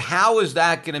 But how is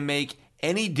that going to make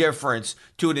any difference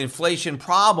to an inflation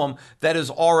problem that is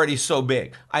already so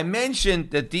big? I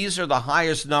mentioned that these are the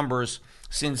highest numbers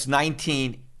since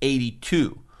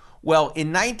 1982. Well,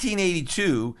 in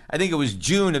 1982, I think it was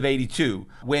June of 82,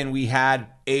 when we had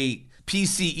a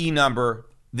PCE number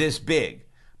this big.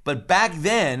 But back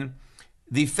then,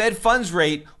 the Fed funds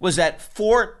rate was at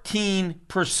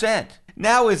 14%.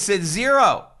 Now it's at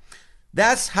zero.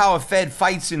 That's how a Fed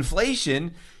fights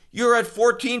inflation. You're at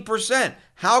 14%.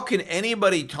 How can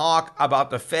anybody talk about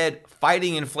the Fed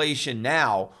fighting inflation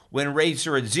now when rates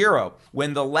are at zero?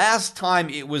 When the last time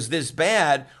it was this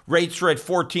bad, rates were at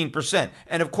 14%.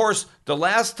 And of course, the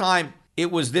last time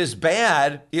it was this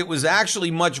bad, it was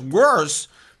actually much worse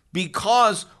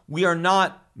because we are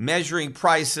not measuring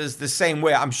prices the same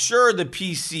way. I'm sure the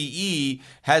PCE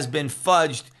has been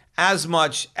fudged as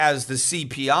much as the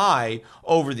CPI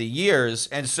over the years.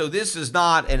 And so this is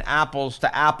not an apples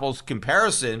to apples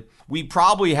comparison. We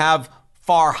probably have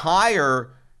far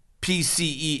higher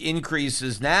PCE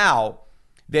increases now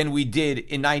than we did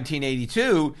in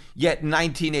 1982. Yet in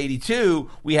 1982,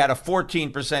 we had a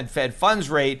 14% Fed funds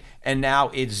rate, and now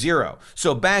it's zero.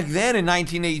 So back then in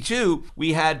 1982,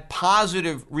 we had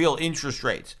positive real interest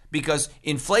rates because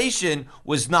inflation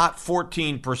was not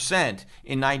 14%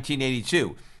 in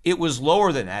 1982. It was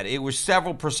lower than that. It was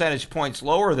several percentage points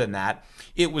lower than that.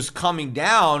 It was coming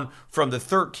down from the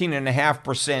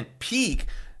 13.5% peak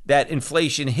that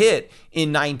inflation hit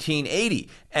in 1980.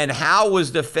 And how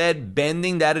was the Fed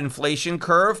bending that inflation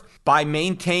curve? By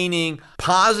maintaining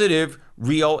positive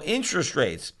real interest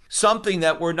rates, something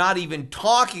that we're not even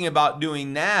talking about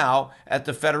doing now at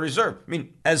the Federal Reserve. I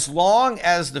mean, as long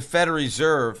as the Federal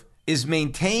Reserve is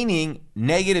maintaining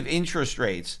negative interest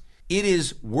rates, it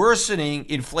is worsening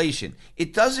inflation.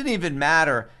 It doesn't even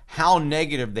matter how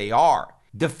negative they are.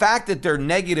 The fact that they're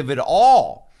negative at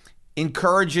all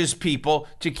encourages people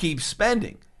to keep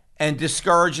spending and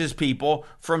discourages people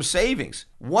from savings.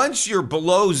 Once you're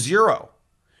below zero,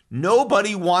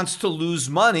 nobody wants to lose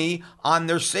money on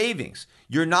their savings.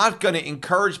 You're not going to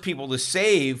encourage people to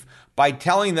save by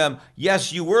telling them,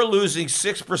 yes, you were losing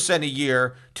 6% a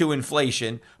year to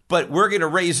inflation, but we're going to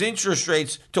raise interest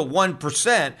rates to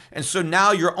 1%. And so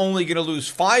now you're only going to lose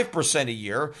 5% a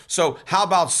year. So how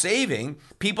about saving?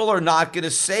 People are not going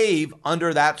to save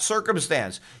under that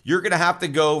circumstance. You're going to have to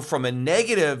go from a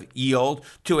negative yield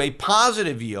to a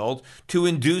positive yield to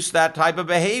induce that type of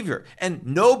behavior. And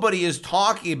nobody is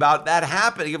talking about that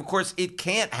happening. Of course, it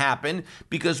can't happen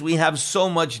because we have so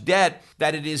much debt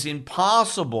that it is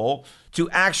impossible to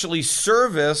actually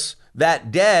service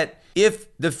that debt if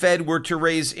the Fed were to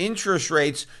raise interest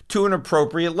rates to an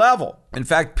appropriate level. In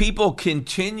fact, people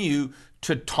continue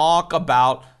to talk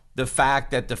about the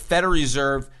fact that the Federal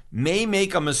Reserve may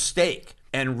make a mistake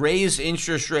and raise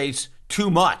interest rates too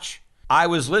much. I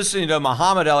was listening to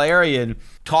Mohamed El-Erian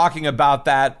talking about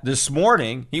that this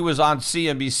morning. He was on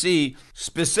CNBC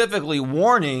specifically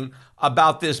warning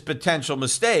about this potential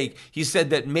mistake. He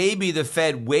said that maybe the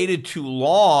Fed waited too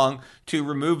long to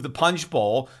remove the punch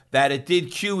bowl, that it did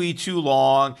QE too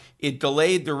long, it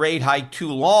delayed the rate hike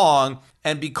too long,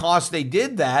 and because they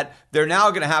did that, they're now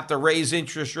going to have to raise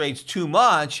interest rates too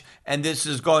much, and this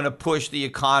is going to push the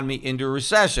economy into a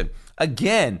recession.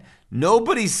 Again,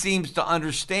 nobody seems to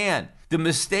understand. The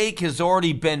mistake has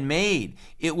already been made.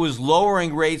 It was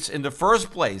lowering rates in the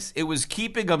first place. It was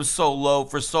keeping them so low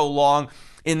for so long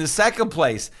in the second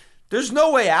place. There's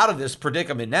no way out of this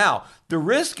predicament now. The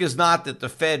risk is not that the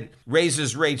Fed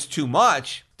raises rates too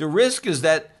much. The risk is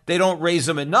that they don't raise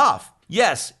them enough.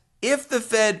 Yes, if the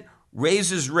Fed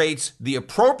raises rates the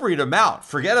appropriate amount,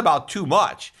 forget about too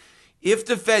much. If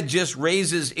the Fed just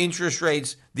raises interest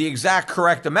rates the exact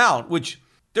correct amount, which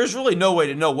there's really no way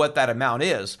to know what that amount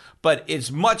is, but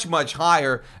it's much, much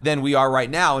higher than we are right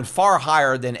now and far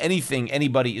higher than anything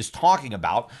anybody is talking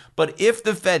about. But if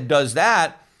the Fed does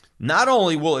that, not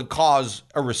only will it cause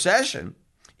a recession,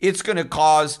 it's going to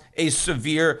cause a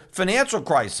severe financial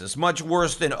crisis, much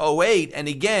worse than '08, and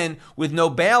again, with no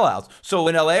bailouts. So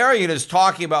when El-Erian is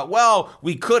talking about, well,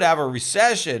 we could have a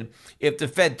recession if the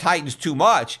Fed tightens too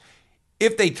much.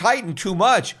 If they tighten too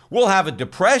much, we'll have a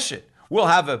depression. We'll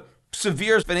have a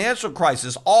severe financial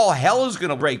crisis. All hell is going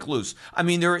to break loose. I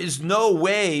mean, there is no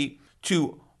way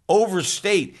to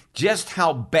overstate just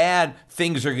how bad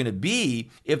things are going to be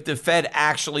if the Fed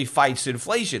actually fights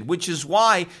inflation, which is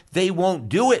why they won't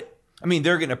do it. I mean,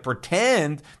 they're going to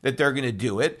pretend that they're going to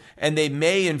do it, and they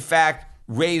may, in fact,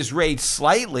 raise rates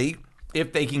slightly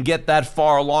if they can get that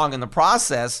far along in the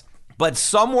process. But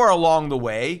somewhere along the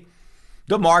way,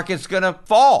 the market's going to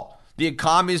fall. The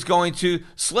economy is going to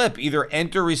slip, either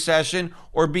enter recession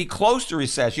or be close to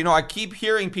recession. You know, I keep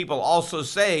hearing people also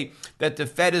say that the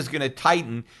Fed is going to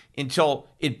tighten until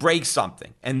it breaks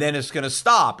something, and then it's going to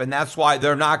stop. And that's why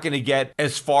they're not going to get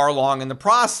as far along in the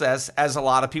process as a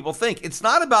lot of people think. It's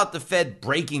not about the Fed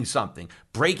breaking something,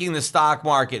 breaking the stock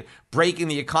market, breaking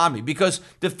the economy, because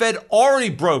the Fed already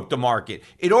broke the market.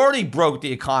 It already broke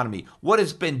the economy. What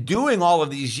it's been doing all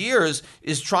of these years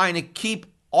is trying to keep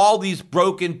all these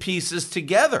broken pieces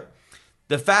together.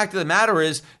 The fact of the matter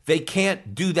is they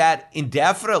can't do that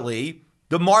indefinitely.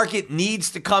 The market needs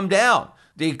to come down.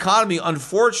 The economy,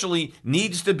 unfortunately,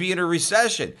 needs to be in a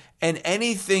recession. And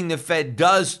anything the Fed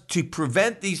does to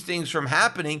prevent these things from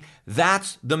happening,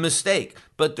 that's the mistake.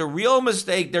 But the real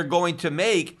mistake they're going to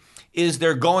make is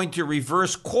they're going to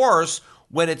reverse course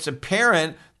when it's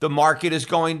apparent the market is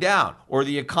going down or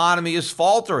the economy is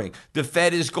faltering. The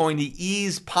Fed is going to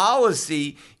ease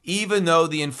policy even though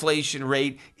the inflation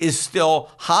rate is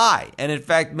still high, and in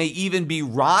fact may even be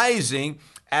rising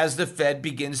as the Fed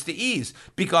begins to ease,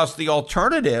 because the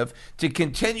alternative to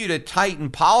continue to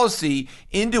tighten policy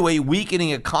into a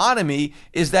weakening economy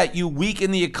is that you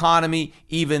weaken the economy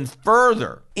even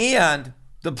further. And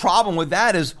the problem with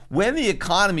that is when the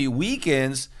economy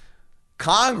weakens,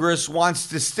 Congress wants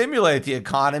to stimulate the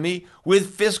economy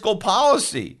with fiscal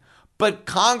policy. But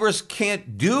Congress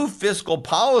can't do fiscal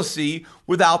policy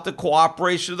without the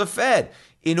cooperation of the Fed.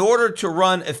 in order to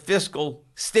run a fiscal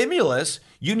stimulus,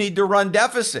 you need to run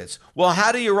deficits. Well,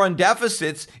 how do you run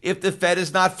deficits if the Fed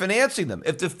is not financing them?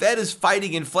 If the Fed is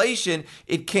fighting inflation,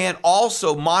 it can't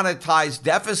also monetize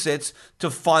deficits to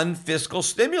fund fiscal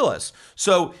stimulus.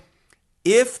 So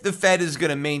if the Fed is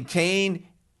going to maintain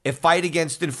a fight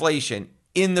against inflation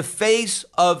in the face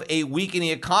of a weakening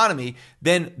economy,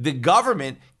 then the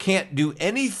government can't do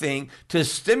anything to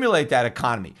stimulate that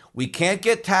economy. We can't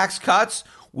get tax cuts.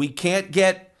 We can't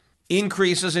get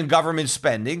increases in government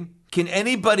spending. Can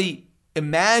anybody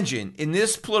imagine in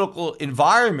this political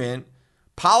environment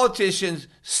politicians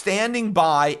standing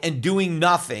by and doing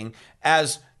nothing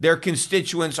as their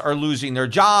constituents are losing their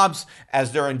jobs,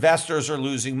 as their investors are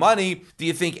losing money? Do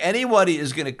you think anybody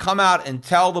is going to come out and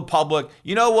tell the public,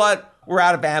 you know what, we're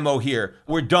out of ammo here,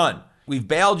 we're done. We've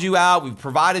bailed you out, we've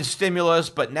provided stimulus,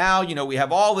 but now, we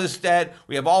have all this debt,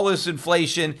 we have all this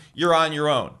inflation, you're on your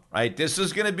own, right? This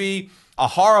is going to be a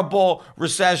horrible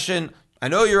recession. I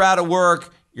know you're out of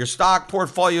work, your stock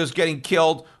portfolio is getting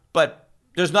killed, but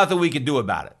there's nothing we can do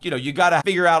about it. You got to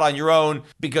figure out on your own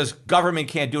because government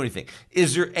can't do anything.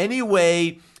 Is there any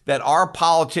way that our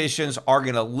politicians are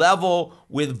going to level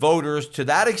with voters to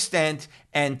that extent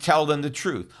and tell them the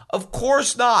truth? Of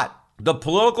course not. The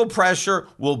political pressure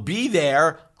will be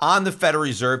there on the Federal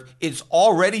Reserve. It's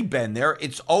already been there.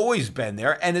 It's always been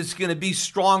there. And it's going to be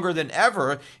stronger than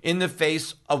ever in the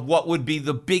face of what would be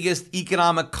the biggest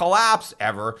economic collapse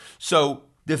ever. So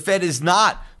the Fed is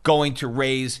not going to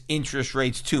raise interest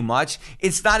rates too much.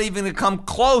 It's not even going to come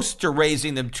close to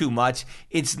raising them too much.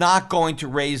 It's not going to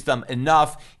raise them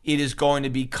enough. It is going to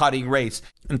be cutting rates.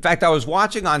 In fact, I was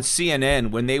watching on CNN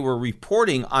when they were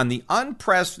reporting on the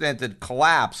unprecedented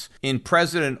collapse in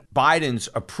President Biden's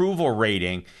approval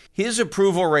rating. His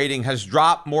approval rating has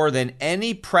dropped more than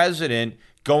any president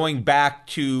going back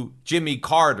to Jimmy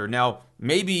Carter. Now,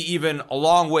 maybe even a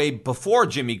long way before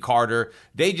Jimmy Carter.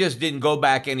 They just didn't go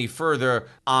back any further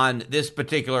on this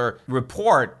particular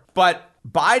report. But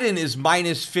Biden is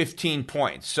minus 15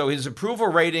 points. So his approval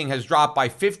rating has dropped by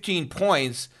 15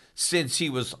 points since he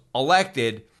was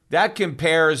elected. That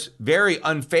compares very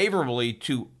unfavorably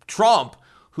to Trump,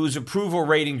 whose approval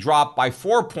rating dropped by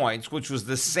 4 points, which was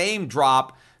the same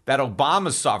drop that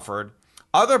Obama suffered.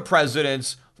 Other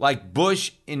presidents like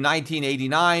Bush in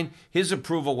 1989, his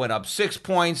approval went up 6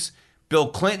 points. Bill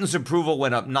Clinton's approval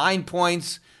went up 9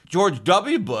 points. George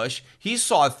W. Bush, he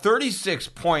saw a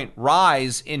 36-point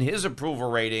rise in his approval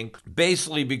rating,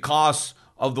 basically because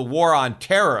of the war on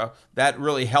terror. That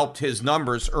really helped his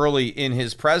numbers early in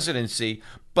his presidency.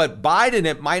 But Biden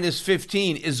at minus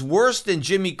 15 is worse than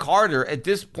Jimmy Carter at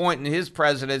this point in his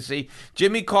presidency.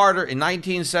 Jimmy Carter in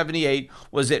 1978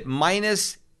 was at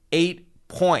minus 8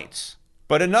 points.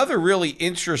 But another really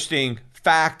interesting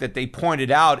fact that they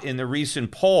pointed out in the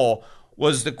recent poll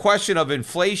was the question of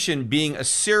inflation being a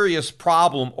serious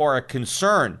problem or a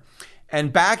concern.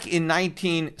 And back in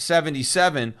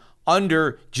 1977,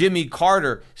 under Jimmy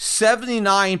Carter,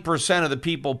 79% of the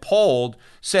people polled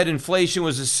said inflation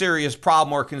was a serious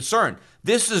problem or concern.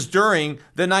 This is during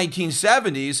the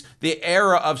 1970s, the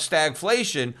era of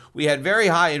stagflation. We had very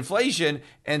high inflation,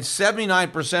 and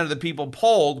 79% of the people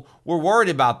polled were worried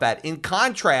about that. In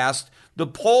contrast, the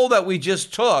poll that we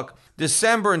just took,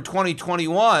 December in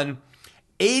 2021,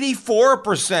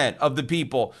 84% of the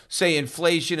people say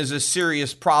inflation is a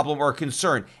serious problem or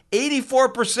concern.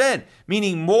 84%,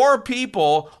 meaning more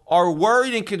people are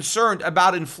worried and concerned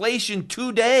about inflation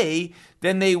today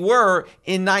than they were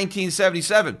in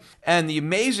 1977. And the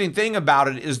amazing thing about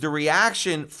it is the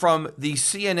reaction from the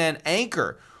CNN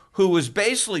anchor, who was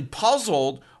basically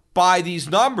puzzled by these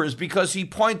numbers because he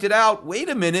pointed out, wait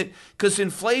a minute, because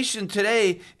inflation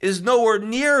today is nowhere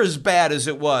near as bad as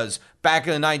it was back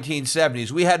in the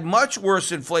 1970s. We had much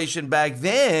worse inflation back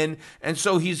then, and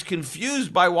so he's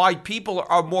confused by why people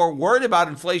are more worried about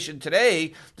inflation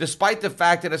today, despite the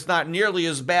fact that it's not nearly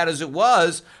as bad as it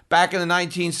was back in the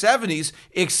 1970s,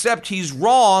 except he's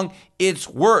wrong, it's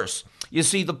worse. You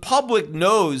see, the public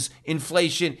knows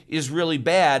inflation is really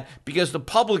bad because the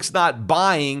public's not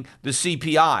buying the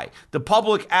CPI. The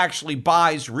public actually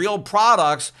buys real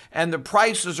products, and the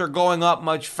prices are going up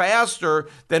much faster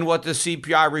than what the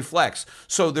CPI reflects.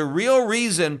 So the real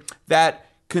reason that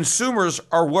consumers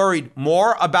are worried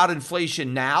more about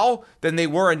inflation now than they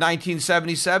were in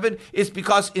 1977 is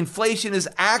because inflation is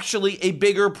actually a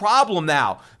bigger problem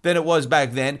now than it was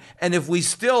back then. And if we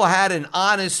still had an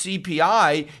honest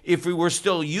CPI, if we were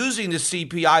still using the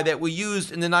CPI that we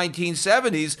used in the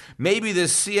 1970s, maybe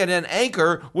this CNN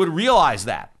anchor would realize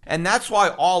that. And that's why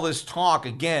all this talk,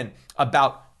 again,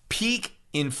 about peak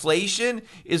inflation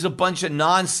is a bunch of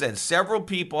nonsense. Several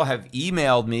people have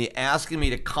emailed me asking me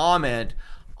to comment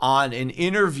on an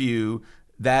interview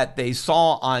that they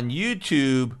saw on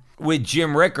YouTube with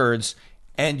Jim Rickards.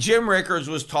 And Jim Rickards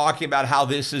was talking about how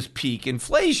this is peak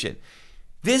inflation.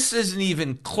 This isn't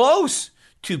even close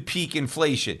to peak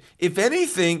inflation. If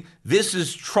anything, this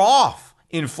is trough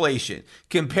inflation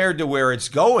compared to where it's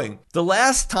going. The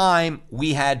last time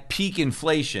we had peak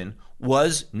inflation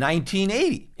was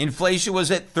 1980. Inflation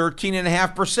was at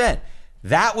 13.5%.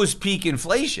 That was peak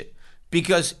inflation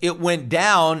because it went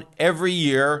down every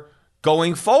year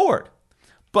going forward.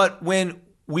 But when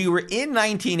we were in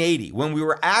 1980, when we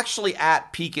were actually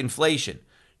at peak inflation,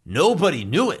 nobody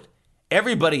knew it.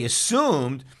 Everybody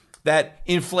assumed that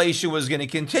inflation was going to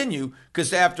continue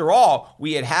because after all,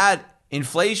 we had had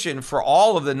inflation for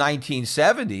all of the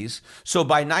 1970s. So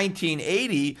by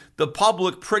 1980, the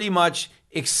public pretty much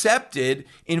accepted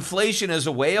inflation as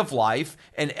a way of life,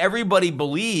 and everybody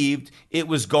believed it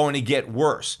was going to get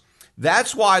worse.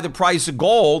 That's why the price of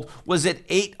gold was at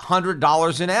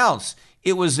 $800 an ounce.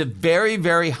 It was a very,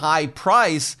 very high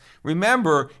price.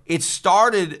 Remember, it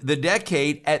started the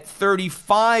decade at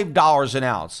 $35 an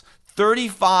ounce.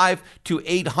 35 to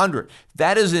 800.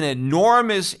 That is an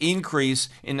enormous increase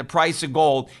in the price of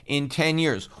gold in 10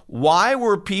 years. Why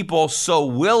were people so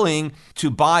willing to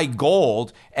buy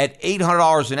gold at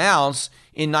 $800 an ounce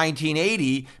in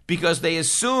 1980? Because they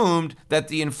assumed that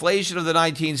the inflation of the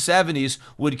 1970s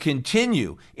would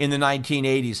continue in the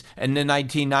 1980s and the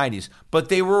 1990s. But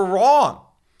they were wrong.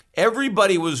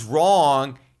 Everybody was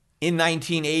wrong in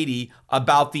 1980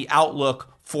 about the outlook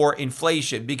for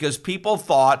inflation because people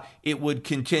thought it would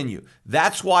continue.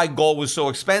 That's why gold was so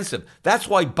expensive. That's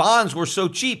why bonds were so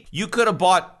cheap. You could have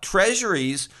bought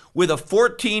treasuries with a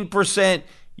 14%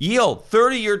 yield,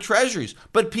 30-year treasuries,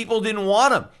 but people didn't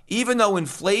want them. Even though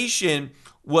inflation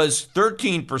was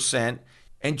 13%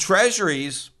 and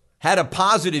treasuries had a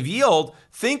positive yield,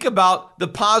 think about the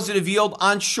positive yield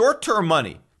on short-term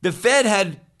money. The Fed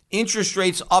had interest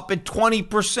rates up at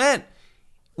 20%.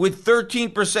 With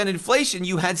 13% inflation,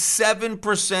 you had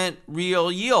 7%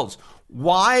 real yields.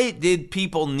 Why did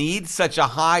people need such a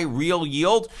high real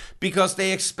yield? Because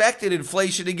they expected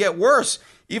inflation to get worse.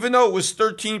 Even though it was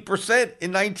 13%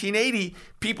 in 1980,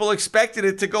 people expected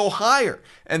it to go higher.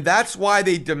 And that's why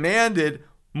they demanded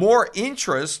more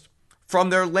interest from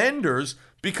their lenders,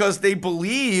 because they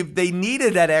believed they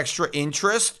needed that extra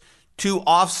interest to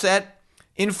offset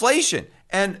inflation.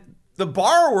 And the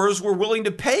borrowers were willing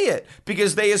to pay it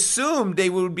because they assumed they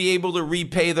would be able to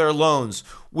repay their loans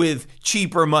with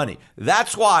cheaper money.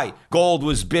 That's why gold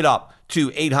was bid up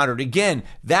to 800. Again,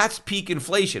 that's peak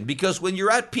inflation, because when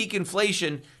you're at peak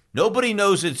inflation, nobody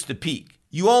knows it's the peak.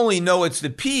 You only know it's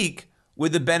the peak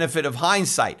with the benefit of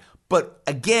hindsight. But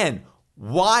again,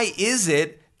 why is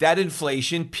it that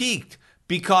inflation peaked?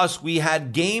 Because we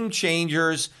had game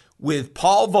changers with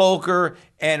Paul Volcker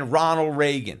and Ronald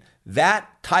Reagan.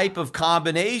 That type of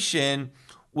combination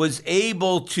was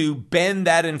able to bend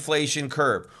that inflation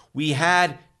curve. We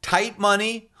had tight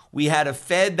money. We had a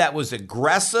Fed that was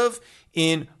aggressive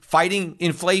in fighting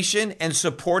inflation and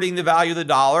supporting the value of the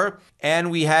dollar. And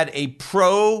we had a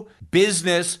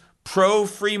pro-business,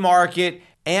 pro-free market,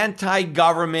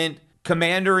 anti-government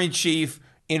commander-in-chief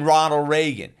in Ronald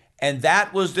Reagan. And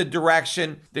that was the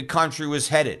direction the country was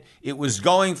headed. It was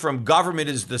going from government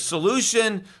is the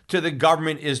solution to the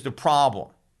government is the problem.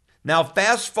 Now,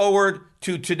 fast forward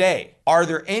to today. Are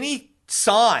there any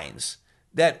signs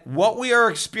that what we are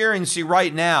experiencing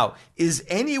right now is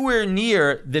anywhere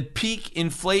near the peak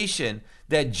inflation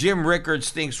that Jim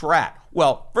Rickards thinks we're at?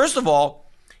 Well, first of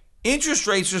all, interest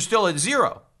rates are still at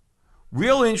zero.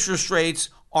 Real interest rates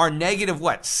are negative,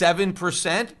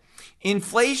 7%?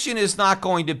 Inflation is not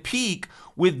going to peak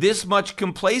with this much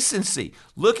complacency.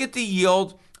 Look at the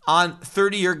yield on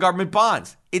 30-year government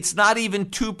bonds. It's not even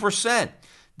 2%.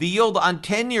 The yield on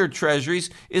 10-year treasuries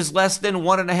is less than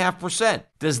 1.5%.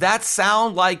 Does that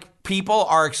sound like people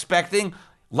are expecting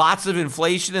lots of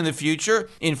inflation in the future,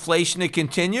 inflation to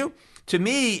continue? To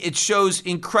me, it shows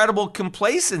incredible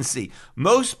complacency.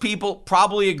 Most people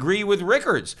probably agree with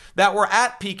Rickards that we're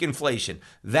at peak inflation.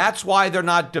 That's why they're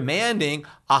not demanding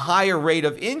a higher rate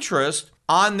of interest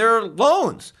on their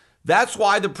loans. That's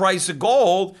why the price of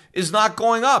gold is not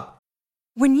going up.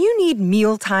 When you need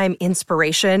mealtime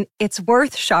inspiration, it's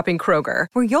worth shopping Kroger,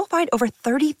 where you'll find over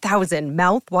 30,000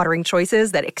 mouth-watering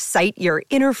choices that excite your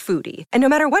inner foodie. And no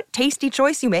matter what tasty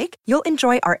choice you make, you'll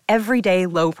enjoy our everyday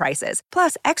low prices,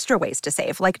 plus extra ways to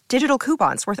save, like digital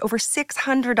coupons worth over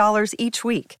 $600 each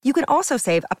week. You can also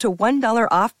save up to $1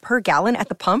 off per gallon at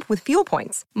the pump with fuel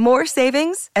points. More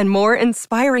savings and more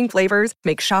inspiring flavors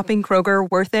make shopping Kroger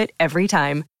worth it every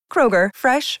time. Kroger,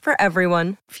 fresh for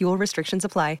everyone. Fuel restrictions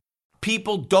apply.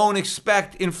 People don't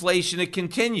expect inflation to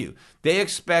continue. They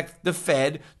expect the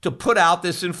Fed to put out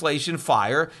this inflation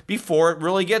fire before it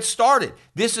really gets started.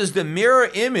 This is the mirror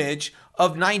image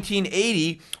of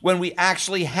 1980 when we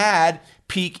actually had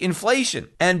peak inflation.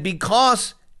 And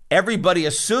because everybody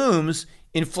assumes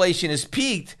inflation has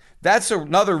peaked, that's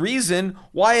another reason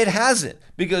why it hasn't.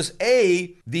 Because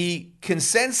A, the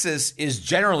consensus is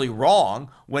generally wrong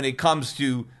when it comes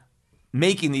to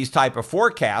making these type of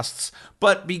forecasts,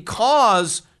 but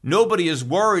because nobody is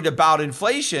worried about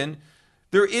inflation,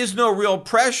 there is no real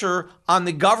pressure on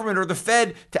the government or the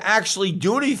Fed to actually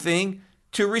do anything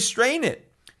to restrain it.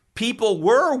 People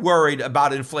were worried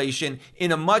about inflation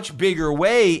in a much bigger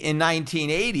way in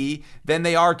 1980 than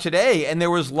they are today, and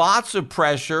there was lots of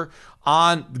pressure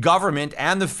on government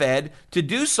and the Fed to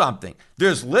do something.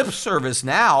 There's lip service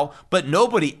now, but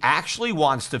nobody actually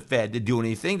wants the Fed to do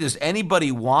anything. Does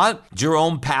anybody want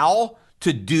Jerome Powell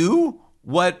to do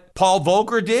what Paul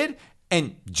Volcker did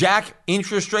and jack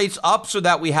interest rates up so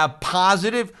that we have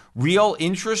positive real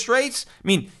interest rates? I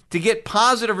mean, to get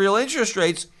positive real interest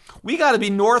rates, we got to be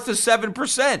north of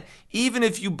 7%, even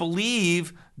if you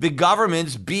believe the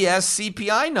government's BS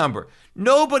CPI number.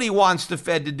 Nobody wants the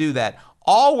Fed to do that.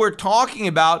 All we're talking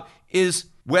about is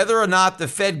whether or not the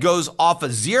Fed goes off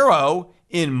of zero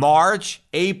in March,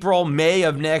 April, May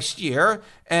of next year,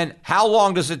 and how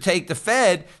long does it take the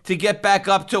Fed to get back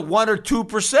up to 1 or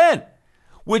 2%,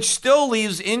 which still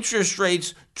leaves interest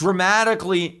rates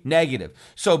dramatically negative.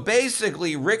 So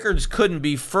basically, Rickards couldn't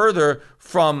be further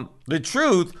from the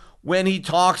truth when he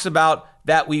talks about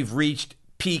that we've reached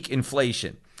peak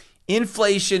inflation.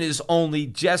 Inflation is only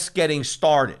just getting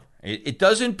started. It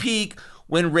doesn't peak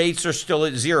when rates are still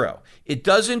at zero. It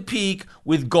doesn't peak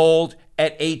with gold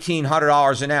at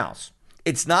 $1,800 an ounce.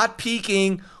 It's not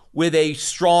peaking with a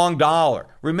strong dollar.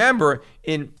 Remember,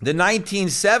 in the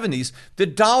 1970s, the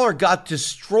dollar got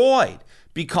destroyed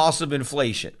because of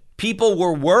inflation. People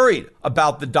were worried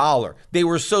about the dollar. They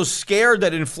were so scared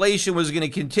that inflation was going to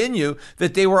continue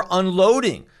that they were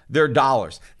unloading their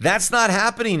dollars. That's not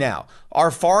happening now. Our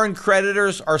foreign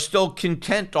creditors are still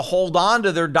content to hold on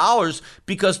to their dollars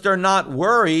because they're not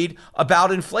worried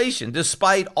about inflation.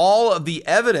 Despite all of the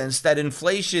evidence that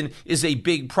inflation is a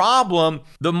big problem,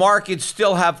 the markets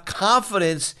still have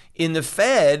confidence in the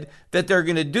Fed that they're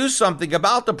going to do something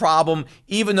about the problem,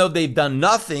 even though they've done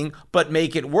nothing but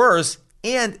make it worse.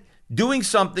 And doing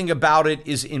something about it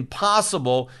is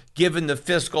impossible given the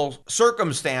fiscal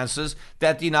circumstances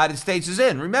that the United States is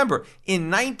in. Remember, in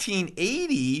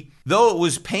 1980, though it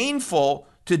was painful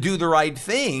to do the right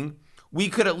thing, we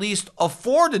could at least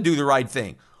afford to do the right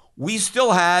thing. We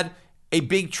still had a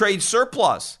big trade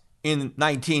surplus in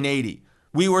 1980.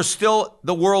 We were still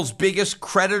the world's biggest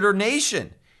creditor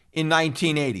nation in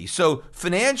 1980. So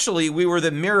financially, we were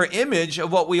the mirror image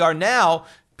of what we are now.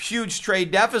 Huge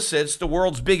trade deficits, the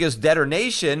world's biggest debtor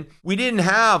nation. We didn't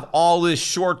have all this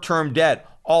short-term debt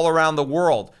all around the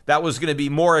world that was going to be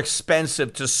more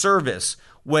expensive to service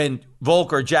when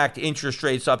Volcker jacked interest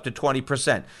rates up to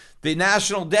 20%. The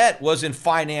national debt wasn't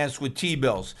financed with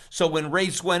T-bills. So when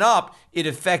rates went up, it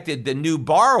affected the new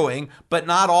borrowing, but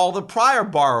not all the prior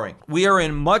borrowing. We are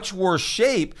in much worse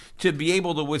shape to be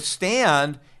able to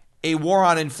withstand a war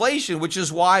on inflation, which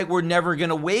is why we're never going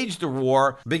to wage the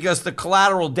war, because the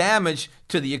collateral damage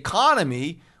to the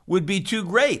economy would be too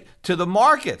great, to the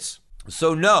markets.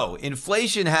 So no,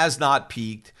 inflation has not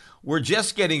peaked. We're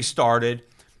just getting started.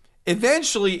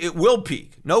 Eventually it will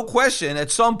peak. No question, at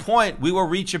some point we will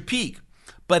reach a peak,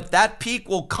 but that peak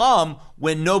will come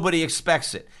when nobody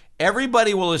expects it.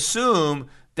 Everybody will assume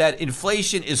that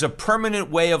inflation is a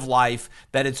permanent way of life,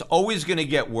 that it's always going to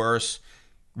get worse.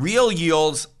 Real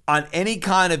yields on any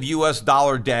kind of U.S.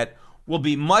 dollar debt will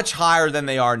be much higher than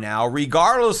they are now.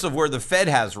 Regardless of where the Fed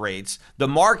has rates, the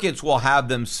markets will have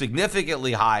them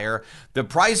significantly higher. The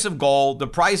price of gold, the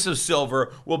price of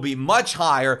silver will be much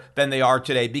higher than they are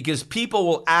today because people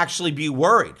will actually be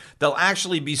worried. They'll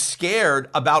actually be scared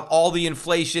about all the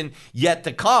inflation yet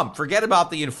to come. Forget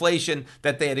about the inflation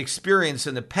that they had experienced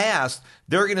in the past.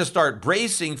 they're going to start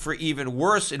bracing for even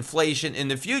worse inflation in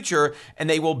the future, and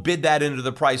they will bid that into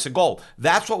the price of gold.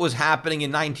 That's what was happening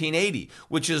in 1980,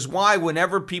 which is why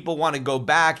whenever people want to go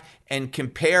back and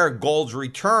compare gold's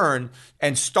return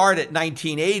and start at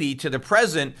 1980 to the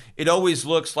present, it always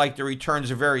looks like the returns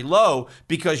are very low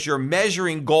because you're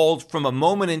measuring gold from a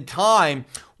moment in time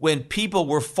when people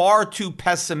were far too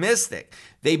pessimistic.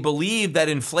 They believed that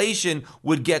inflation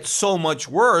would get so much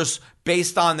worse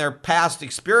based on their past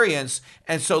experience.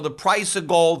 And so the price of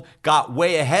gold got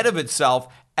way ahead of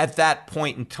itself at that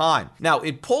point in time. Now,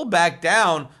 it pulled back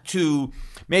down to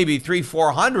maybe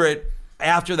 300-400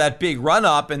 after that big run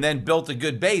up and then built a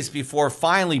good base before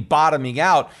finally bottoming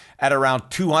out at around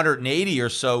 280 or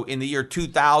so in the year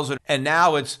 2000. And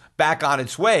now it's back on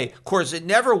its way. Of course, it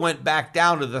never went back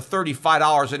down to the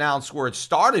 $35 an ounce where it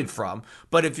started from.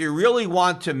 But if you really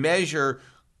want to measure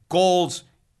gold's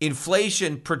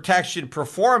inflation protection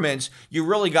performance, you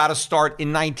really got to start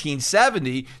in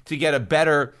 1970 to get a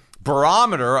better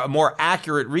barometer, a more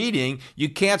accurate reading. You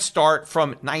can't start from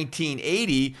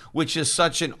 1980, which is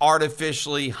such an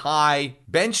artificially high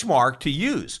benchmark to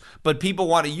use. But people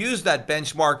want to use that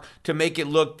benchmark to make it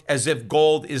look as if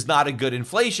gold is not a good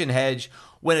inflation hedge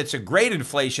when it's a great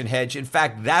inflation hedge. In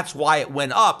fact, that's why it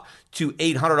went up to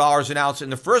 $800 an ounce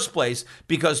in the first place,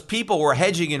 because people were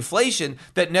hedging inflation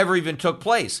that never even took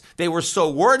place. They were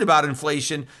so worried about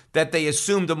inflation that they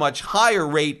assumed a much higher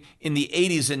rate in the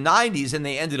 80s and 90s than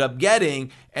they ended up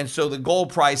getting, and so the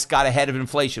gold price got ahead of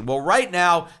inflation. Well, right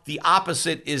now, the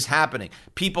opposite is happening.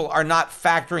 People are not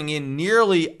factoring in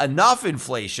nearly enough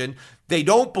inflation. They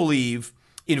don't believe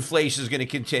inflation is going to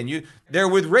continue. They're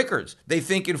with Rickards. They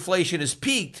think inflation has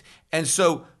peaked, and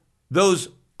so those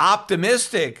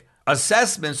optimistic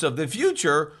assessments of the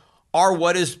future are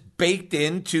what is baked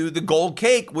into the gold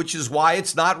cake, which is why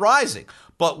it's not rising.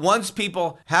 But once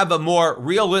people have a more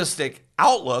realistic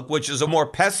outlook, which is a more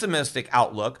pessimistic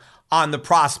outlook on the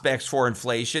prospects for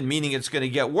inflation, meaning it's going to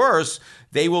get worse,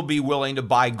 they will be willing to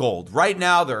buy gold. Right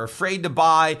now, they're afraid to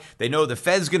buy. They know the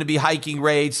Fed's going to be hiking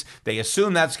rates. They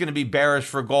assume that's going to be bearish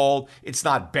for gold. It's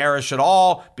not bearish at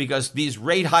all because these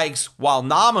rate hikes, while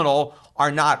nominal,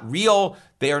 are not real.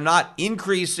 They are not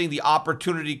increasing the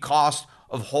opportunity cost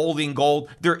of holding gold.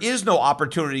 There is no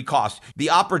opportunity cost.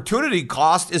 The opportunity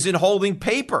cost is in holding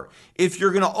paper. If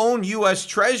you're going to own U.S.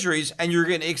 Treasuries and you're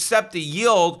going to accept a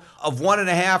yield of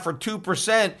 1.5% or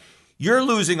 2%, you're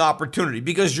losing opportunity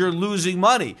because you're losing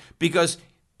money, because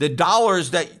the dollars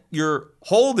that you're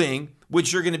holding,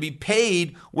 which you're going to be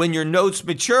paid when your notes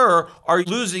mature, are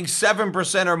losing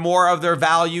 7% or more of their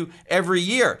value every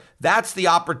year. That's the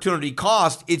opportunity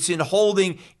cost. It's in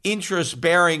holding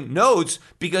interest-bearing notes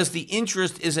because the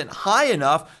interest isn't high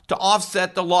enough to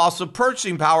offset the loss of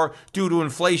purchasing power due to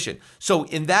inflation. So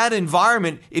in that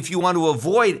environment, if you want to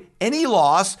avoid any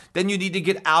loss, then you need to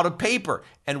get out of paper.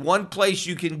 And one place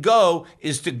you can go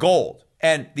is to gold.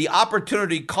 And the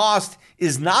opportunity cost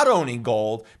is not owning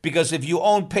gold, because if you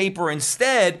own paper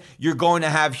instead, you're going to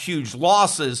have huge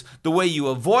losses. The way you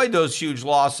avoid those huge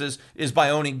losses is by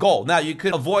owning gold. Now, you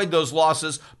could avoid those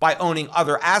losses by owning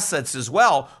other assets as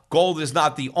well. Gold is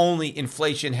not the only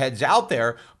inflation hedge out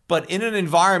there, but in an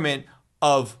environment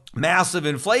of massive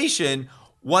inflation,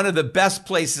 one of the best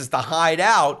places to hide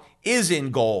out is in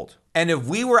gold. And if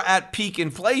we were at peak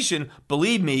inflation,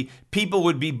 believe me, people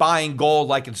would be buying gold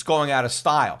like it's going out of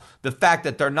style. The fact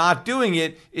that they're not doing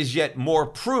it is yet more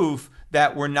proof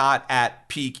that we're not at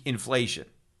peak inflation.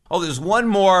 Oh, there's one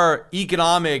more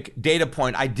economic data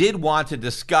point I did want to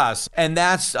discuss, and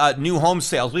that's new home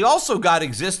sales. We also got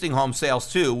existing home sales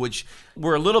too, which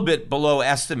were a little bit below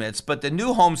estimates, but the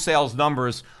new home sales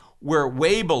numbers were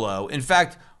way below. In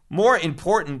fact, more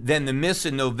important than the miss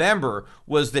in November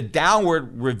was the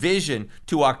downward revision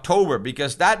to October,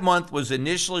 because that month was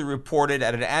initially reported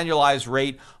at an annualized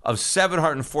rate of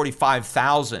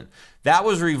 745,000. That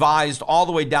was revised all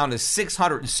the way down to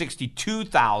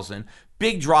 662,000.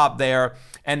 Big drop there.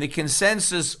 And the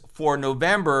consensus for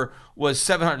November was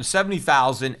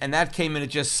 770,000, and that came in at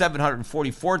just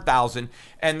 744,000.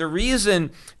 And the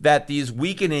reason that these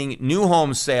weakening new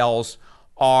home sales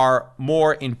are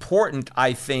more important,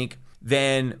 I think,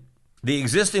 than the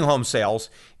existing home sales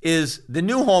is the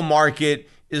new home market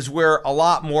is where a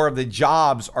lot more of the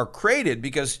jobs are created,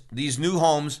 because these new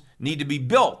homes need to be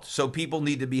built. So people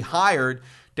need to be hired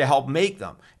to help make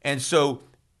them. And so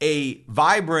a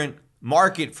vibrant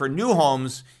market for new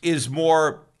homes is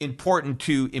more important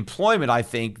to employment, I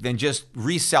think, than just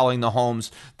reselling the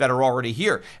homes that are already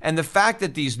here. And the fact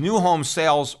that these new home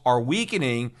sales are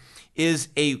weakening is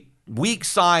a weak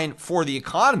sign for the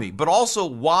economy. But also,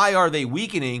 why are they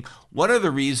weakening? One of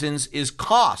the reasons is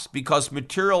cost, because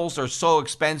materials are so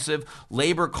expensive,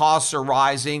 labor costs are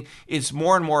rising. It's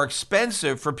more and more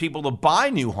expensive for people to buy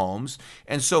new homes.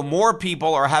 And so more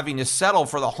people are having to settle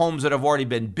for the homes that have already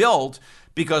been built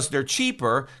because they're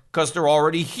cheaper, because they're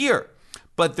already here.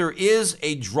 But there is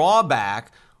a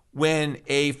drawback when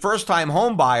a first-time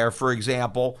home buyer, for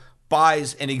example,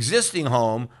 buys an existing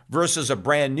home versus a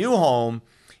brand new home.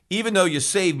 Even though you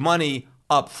save money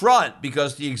up front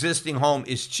because the existing home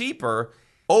is cheaper,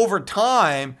 over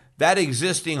time, that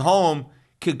existing home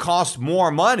could cost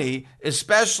more money,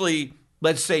 especially,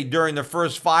 let's say, during the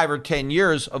first 5 or 10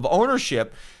 years of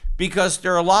ownership, because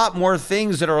there are a lot more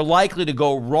things that are likely to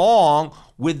go wrong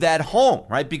with that home,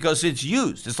 right? Because it's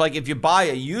used. It's like if you buy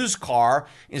a used car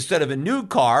instead of a new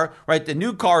car, right? The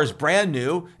new car is brand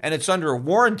new and it's under a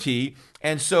warranty.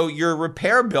 And so your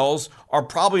repair bills are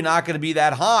probably not going to be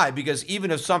that high because even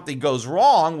if something goes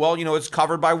wrong, well, it's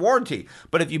covered by warranty.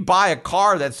 But if you buy a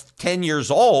car that's 10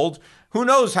 years old, who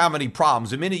knows how many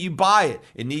problems? The minute you buy it,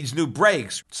 it needs new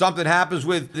brakes. Something happens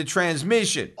with the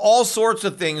transmission. All sorts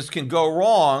of things can go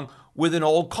wrong with an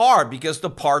old car because the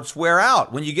parts wear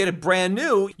out. When you get it brand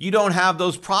new, you don't have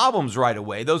those problems right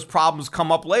away. Those problems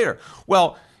come up later.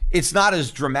 Well, it's not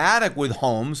as dramatic with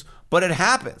homes, but it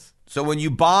happens. So when you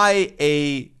buy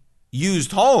a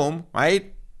used home,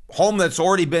 right, home that's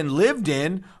already been lived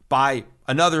in by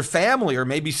another family, or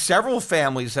maybe several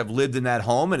families have lived in that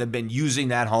home and have been using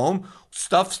that home,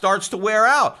 stuff starts to wear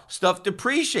out. Stuff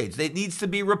depreciates. It needs to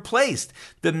be replaced.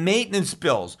 The maintenance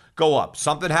bills go up.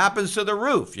 Something happens to the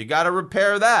roof. You got to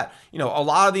repair that. A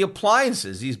lot of the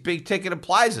appliances, these big ticket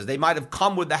appliances, they might have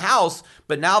come with the house,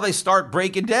 but now they start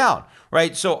breaking down,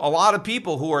 right? So a lot of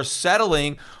people who are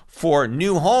settling for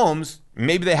new homes,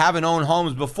 maybe they haven't owned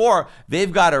homes before,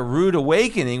 they've got a rude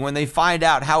awakening when they find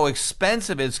out how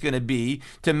expensive it's going to be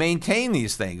to maintain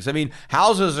these things. I mean,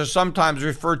 houses are sometimes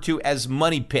referred to as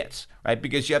money pits, right?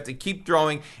 Because you have to keep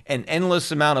throwing an endless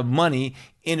amount of money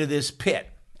into this pit.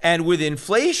 And with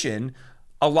inflation,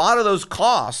 a lot of those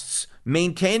costs,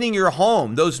 maintaining your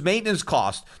home, those maintenance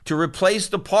costs to replace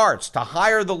the parts, to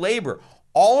hire the labor,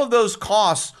 all of those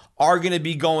costs are going to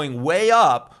be going way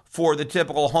up for the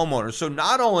typical homeowner. So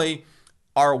not only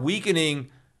are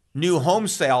weakening new home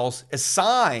sales a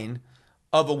sign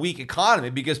of a weak economy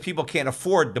because people can't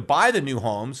afford to buy the new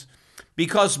homes,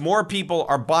 because more people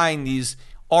are buying these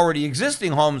already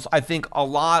existing homes, I think a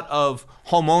lot of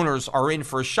homeowners are in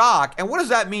for a shock. And what does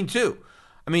that mean too?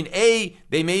 I mean, A,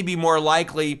 they may be more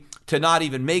likely to not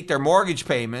even make their mortgage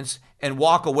payments and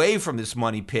walk away from this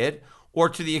money pit, or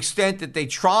to the extent that they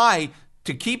try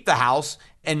to keep the house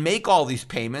and make all these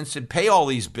payments and pay all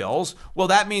these bills, well,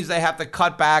 that means they have to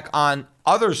cut back on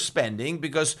other spending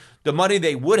because the money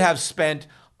they would have spent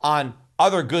on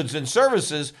other goods and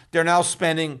services, they're now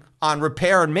spending on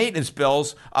repair and maintenance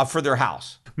bills for their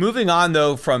house. Moving on,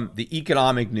 though, from the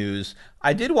economic news,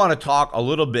 I did want to talk a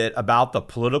little bit about the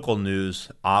political news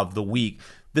of the week.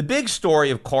 The big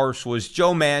story, of course, was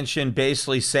Joe Manchin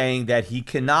basically saying that he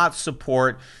cannot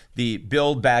support the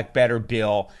Build Back Better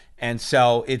bill, and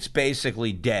so it's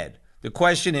basically dead. The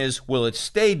question is, will it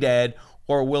stay dead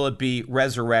or will it be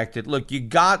resurrected? Look, you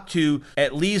got to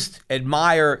at least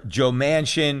admire Joe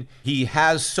Manchin. He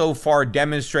has so far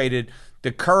demonstrated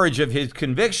the courage of his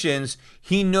convictions.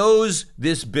 He knows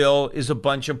this bill is a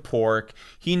bunch of pork.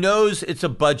 He knows it's a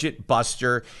budget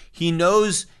buster. He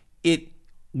knows it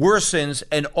worsens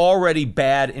an already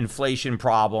bad inflation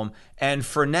problem. And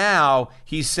for now,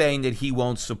 he's saying that he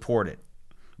won't support it.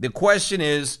 The question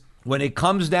is, when it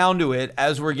comes down to it,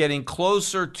 as we're getting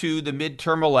closer to the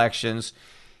midterm elections,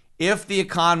 if the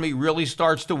economy really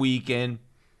starts to weaken,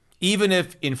 even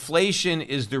if inflation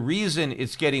is the reason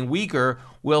it's getting weaker,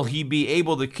 will he be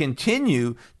able to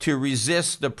continue to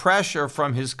resist the pressure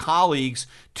from his colleagues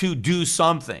to do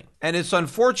something? And it's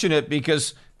unfortunate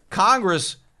because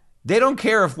Congress, they don't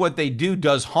care if what they do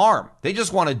does harm. They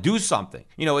just want to do something.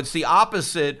 It's the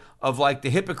opposite of like the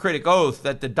Hippocratic oath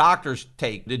that the doctors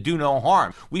take to do no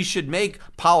harm. We should make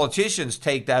politicians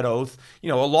take that oath,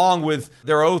 along with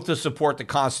their oath to support the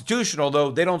Constitution,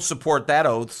 although they don't support that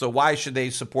oath, so why should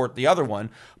they support the other one?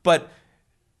 But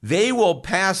they will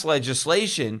pass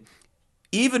legislation,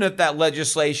 even if that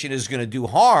legislation is going to do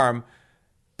harm,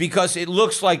 because it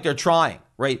looks like they're trying,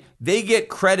 right? They get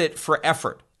credit for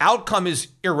effort. Outcome is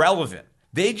irrelevant.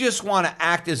 They just want to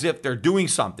act as if they're doing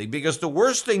something, because the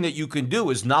worst thing that you can do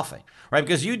is nothing, right?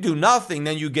 Because you do nothing,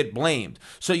 then you get blamed.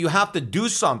 So you have to do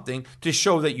something to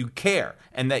show that you care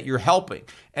and that you're helping.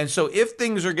 And so if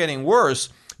things are getting worse,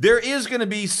 there is going to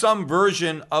be some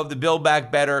version of the Build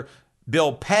Back Better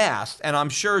bill passed, and I'm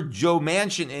sure Joe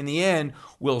Manchin in the end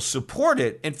will support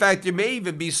it. In fact, there may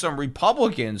even be some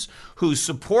Republicans who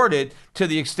support it to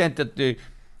the extent that the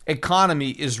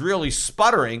economy is really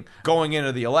sputtering going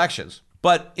into the elections.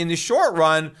 But in the short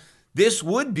run, this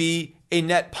would be a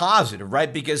net positive,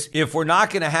 right? Because if we're not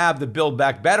going to have the Build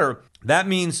Back Better, that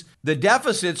means the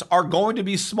deficits are going to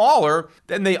be smaller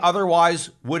than they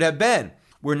otherwise would have been.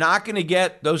 We're not going to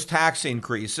get those tax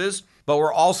increases, but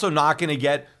we're also not going to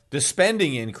get the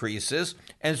spending increases.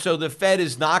 And so the Fed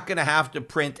is not going to have to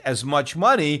print as much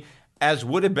money as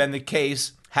would have been the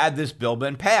case had this bill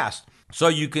been passed. So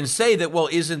you can say that, well,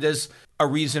 isn't this a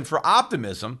reason for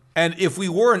optimism? And if we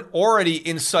weren't already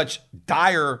in such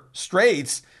dire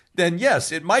straits, then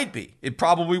yes, it might be. It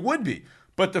probably would be.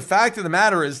 But the fact of the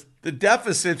matter is the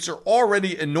deficits are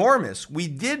already enormous. We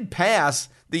did pass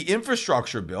the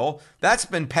infrastructure bill. That's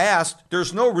been passed.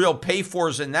 There's no real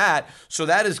pay-fors in that. So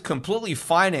that is completely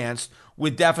financed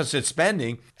with deficit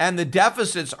spending. And the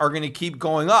deficits are going to keep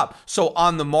going up. So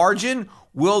on the margin,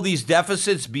 will these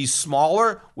deficits be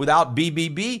smaller without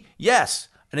BBB? Yes.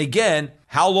 And again,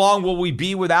 how long will we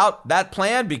be without that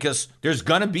plan? Because there's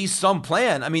going to be some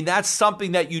plan. I mean, that's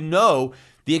something that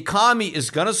the economy is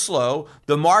going to slow.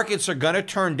 The markets are going to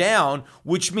turn down,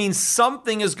 which means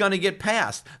something is going to get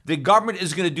passed. The government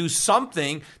is going to do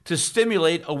something to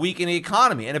stimulate a weakening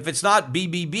economy. And if it's not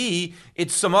BBB,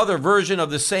 it's some other version of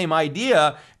the same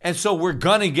idea. And so we're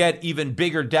going to get even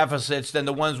bigger deficits than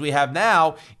the ones we have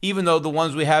now, even though the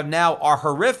ones we have now are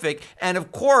horrific. And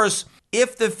of course,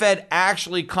 if the Fed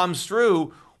actually comes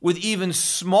through with even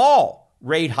small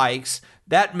rate hikes,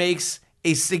 that makes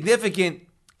a significant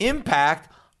impact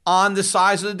on the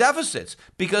size of the deficits,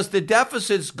 because the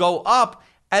deficits go up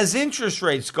as interest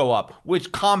rates go up,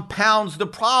 which compounds the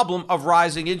problem of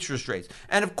rising interest rates.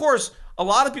 And of course, a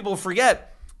lot of people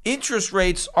forget interest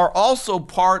rates are also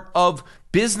part of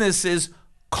businesses'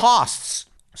 costs.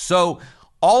 So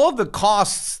all of the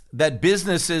costs that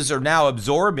businesses are now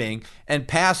absorbing and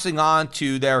passing on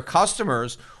to their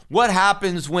customers, what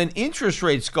happens when interest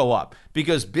rates go up?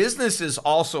 Because businesses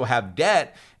also have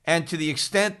debt, and to the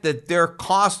extent that their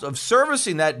cost of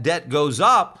servicing that debt goes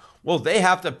up, well, they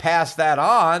have to pass that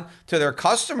on to their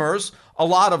customers. A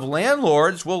lot of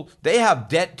landlords, well, they have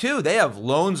debt too. They have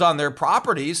loans on their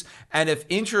properties. And if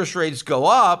interest rates go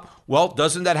up, well,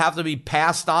 doesn't that have to be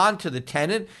passed on to the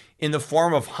tenant in the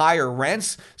form of higher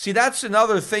rents? See, that's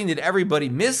another thing that everybody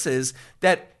misses,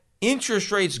 that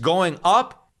interest rates going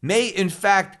up may in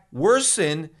fact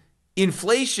worsen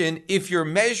inflation if you're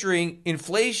measuring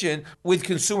inflation with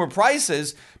consumer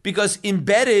prices, because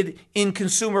embedded in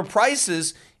consumer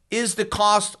prices is the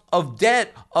cost of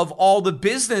debt of all the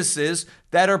businesses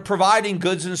that are providing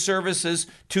goods and services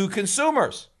to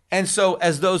consumers. And so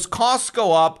as those costs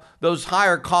go up, those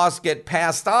higher costs get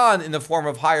passed on in the form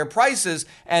of higher prices,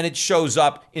 and it shows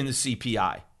up in the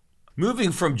CPI.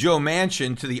 Moving from Joe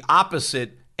Manchin to the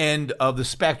opposite end of the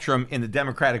spectrum in the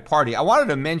Democratic Party, I wanted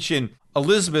to mention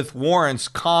Elizabeth Warren's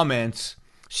comments.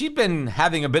 She's been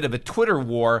having a bit of a Twitter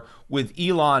war with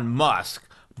Elon Musk.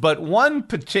 But one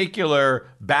particular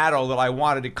battle that I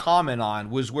wanted to comment on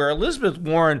was where Elizabeth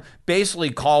Warren basically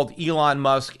called Elon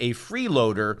Musk a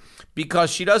freeloader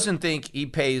because she doesn't think he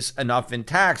pays enough in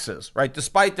taxes, right?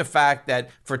 Despite the fact that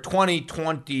for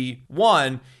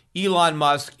 2021, Elon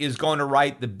Musk is going to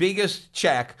write the biggest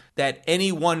check that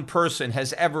any one person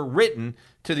has ever written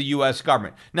to the U.S.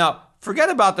 government. Now, forget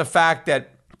about the fact that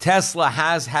Tesla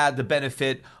has had the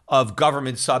benefit of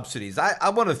government subsidies. I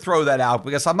want to throw that out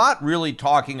because I'm not really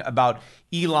talking about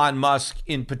Elon Musk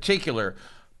in particular,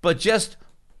 but just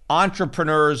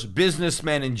entrepreneurs,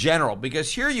 businessmen in general.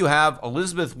 Because here you have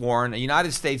Elizabeth Warren, a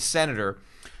United States senator,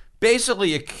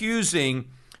 basically accusing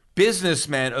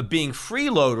businessmen of being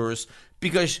freeloaders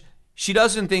because she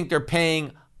doesn't think they're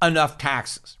paying enough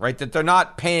taxes, right? That they're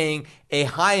not paying a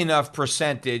high enough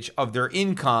percentage of their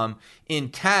income in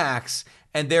tax,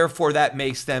 and therefore that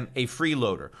makes them a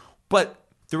freeloader. But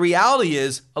the reality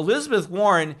is Elizabeth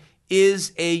Warren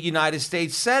is a United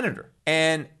States senator.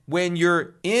 And when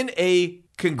you're in a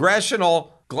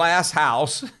congressional glass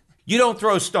house, you don't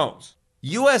throw stones.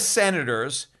 U.S.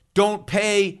 senators don't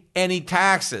pay any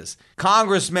taxes.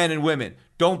 Congressmen and women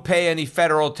don't pay any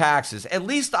federal taxes, at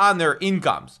least on their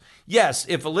incomes. Yes,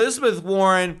 if Elizabeth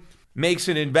Warren makes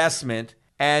an investment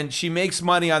and she makes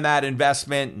money on that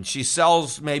investment and she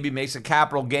sells, maybe makes a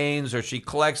capital gains, or she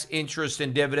collects interest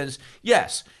and dividends,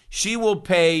 yes, she will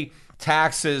pay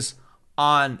taxes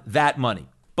on that money.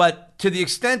 But to the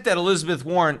extent that Elizabeth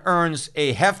Warren earns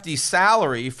a hefty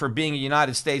salary for being a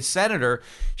United States senator,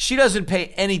 she doesn't pay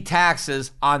any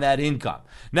taxes on that income.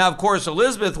 Now, of course,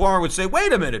 Elizabeth Warren would say,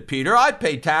 wait a minute, Peter, I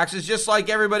pay taxes just like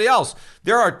everybody else.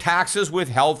 There are taxes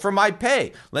withheld from my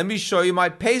pay. Let me show you my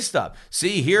pay stub.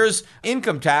 See, here's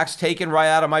income tax taken right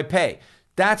out of my pay.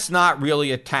 That's not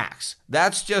really a tax.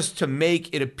 That's just to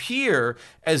make it appear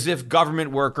as if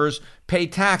government workers pay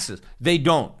taxes. They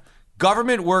don't.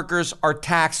 Government workers are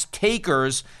tax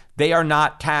takers. They are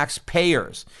not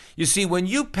taxpayers. You see, when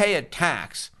you pay a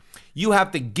tax, you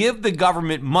have to give the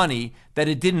government money that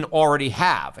it didn't already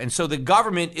have. And so the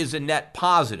government is a net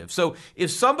positive. So if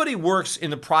somebody works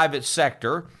in the private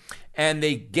sector and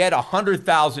they get a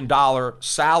 $100,000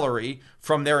 salary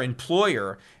from their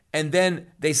employer, and then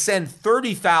they send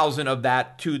 $30,000 of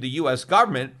that to the U.S.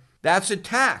 government, that's a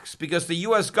tax because the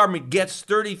U.S. government gets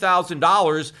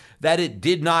 $30,000 that it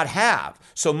did not have.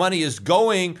 So money is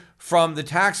going from the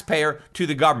taxpayer to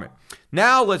the government.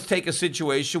 Now let's take a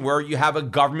situation where you have a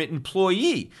government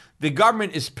employee. The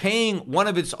government is paying one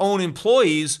of its own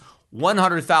employees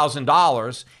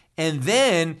 $100,000, and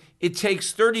then it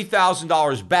takes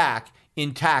 $30,000 back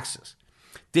in taxes.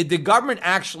 Did the government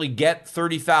actually get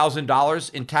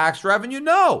 $30,000 in tax revenue?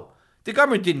 No. The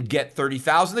government didn't get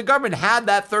 $30,000. The government had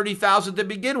that $30,000 to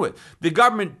begin with. The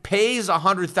government pays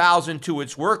 $100,000 to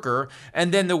its worker,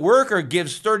 and then the worker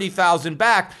gives $30,000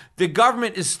 back. The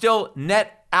government is still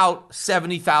net out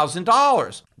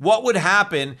 $70,000. What would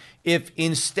happen if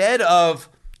instead of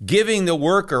giving the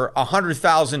worker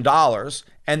 $100,000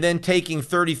 and then taking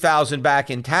 $30,000 back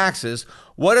in taxes,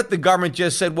 what if the government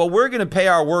just said, well, we're going to pay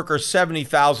our worker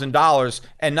 $70,000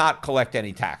 and not collect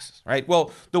any taxes, right?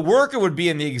 Well, the worker would be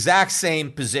in the exact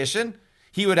same position.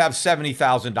 He would have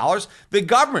 $70,000. The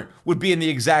government would be in the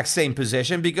exact same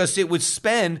position because it would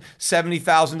spend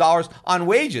 $70,000 on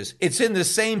wages. It's in the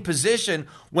same position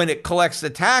when it collects the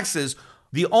taxes.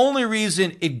 The only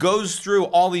reason it goes through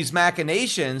all these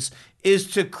machinations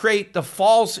is to create the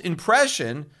false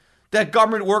impression that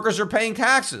government workers are paying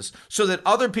taxes so that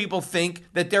other people think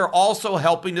that they're also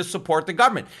helping to support the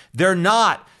government. They're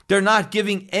not. They're not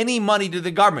giving any money to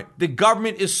the government. The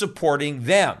government is supporting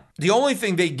them. The only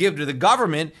thing they give to the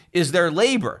government is their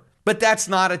labor, but that's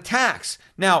not a tax.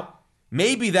 Now,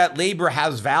 maybe that labor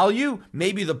has value.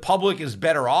 Maybe the public is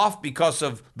better off because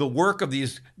of the work of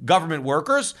these government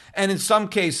workers. And in some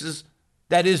cases,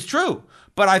 that is true.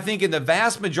 But I think in the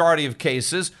vast majority of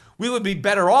cases, we would be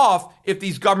better off if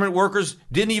these government workers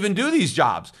didn't even do these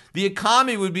jobs. The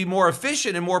economy would be more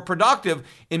efficient and more productive.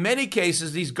 In many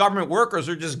cases, these government workers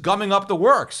are just gumming up the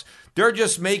works. They're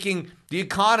just making the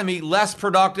economy less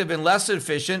productive and less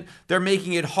efficient. They're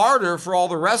making it harder for all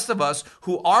the rest of us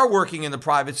who are working in the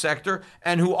private sector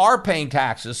and who are paying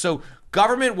taxes. So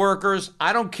government workers,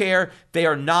 I don't care, they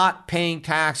are not paying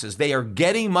taxes. They are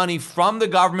getting money from the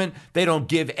government. They don't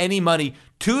give any money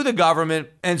to the government.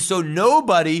 And so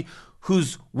nobody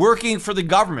who's working for the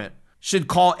government should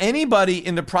call anybody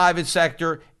in the private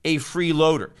sector a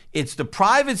freeloader. It's the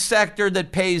private sector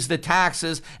that pays the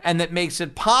taxes and that makes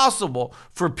it possible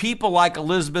for people like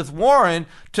Elizabeth Warren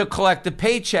to collect a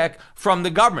paycheck from the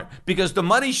government, because the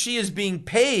money she is being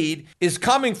paid is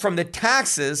coming from the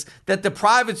taxes that the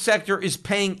private sector is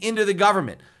paying into the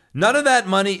government. None of that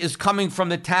money is coming from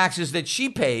the taxes that she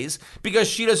pays because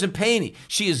she doesn't pay any.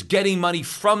 She is getting money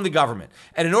from the government.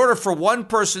 And in order for one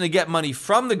person to get money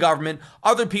from the government,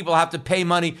 other people have to pay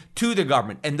money to the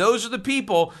government. And those are the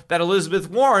people that Elizabeth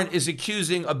Warren is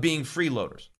accusing of being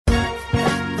freeloaders.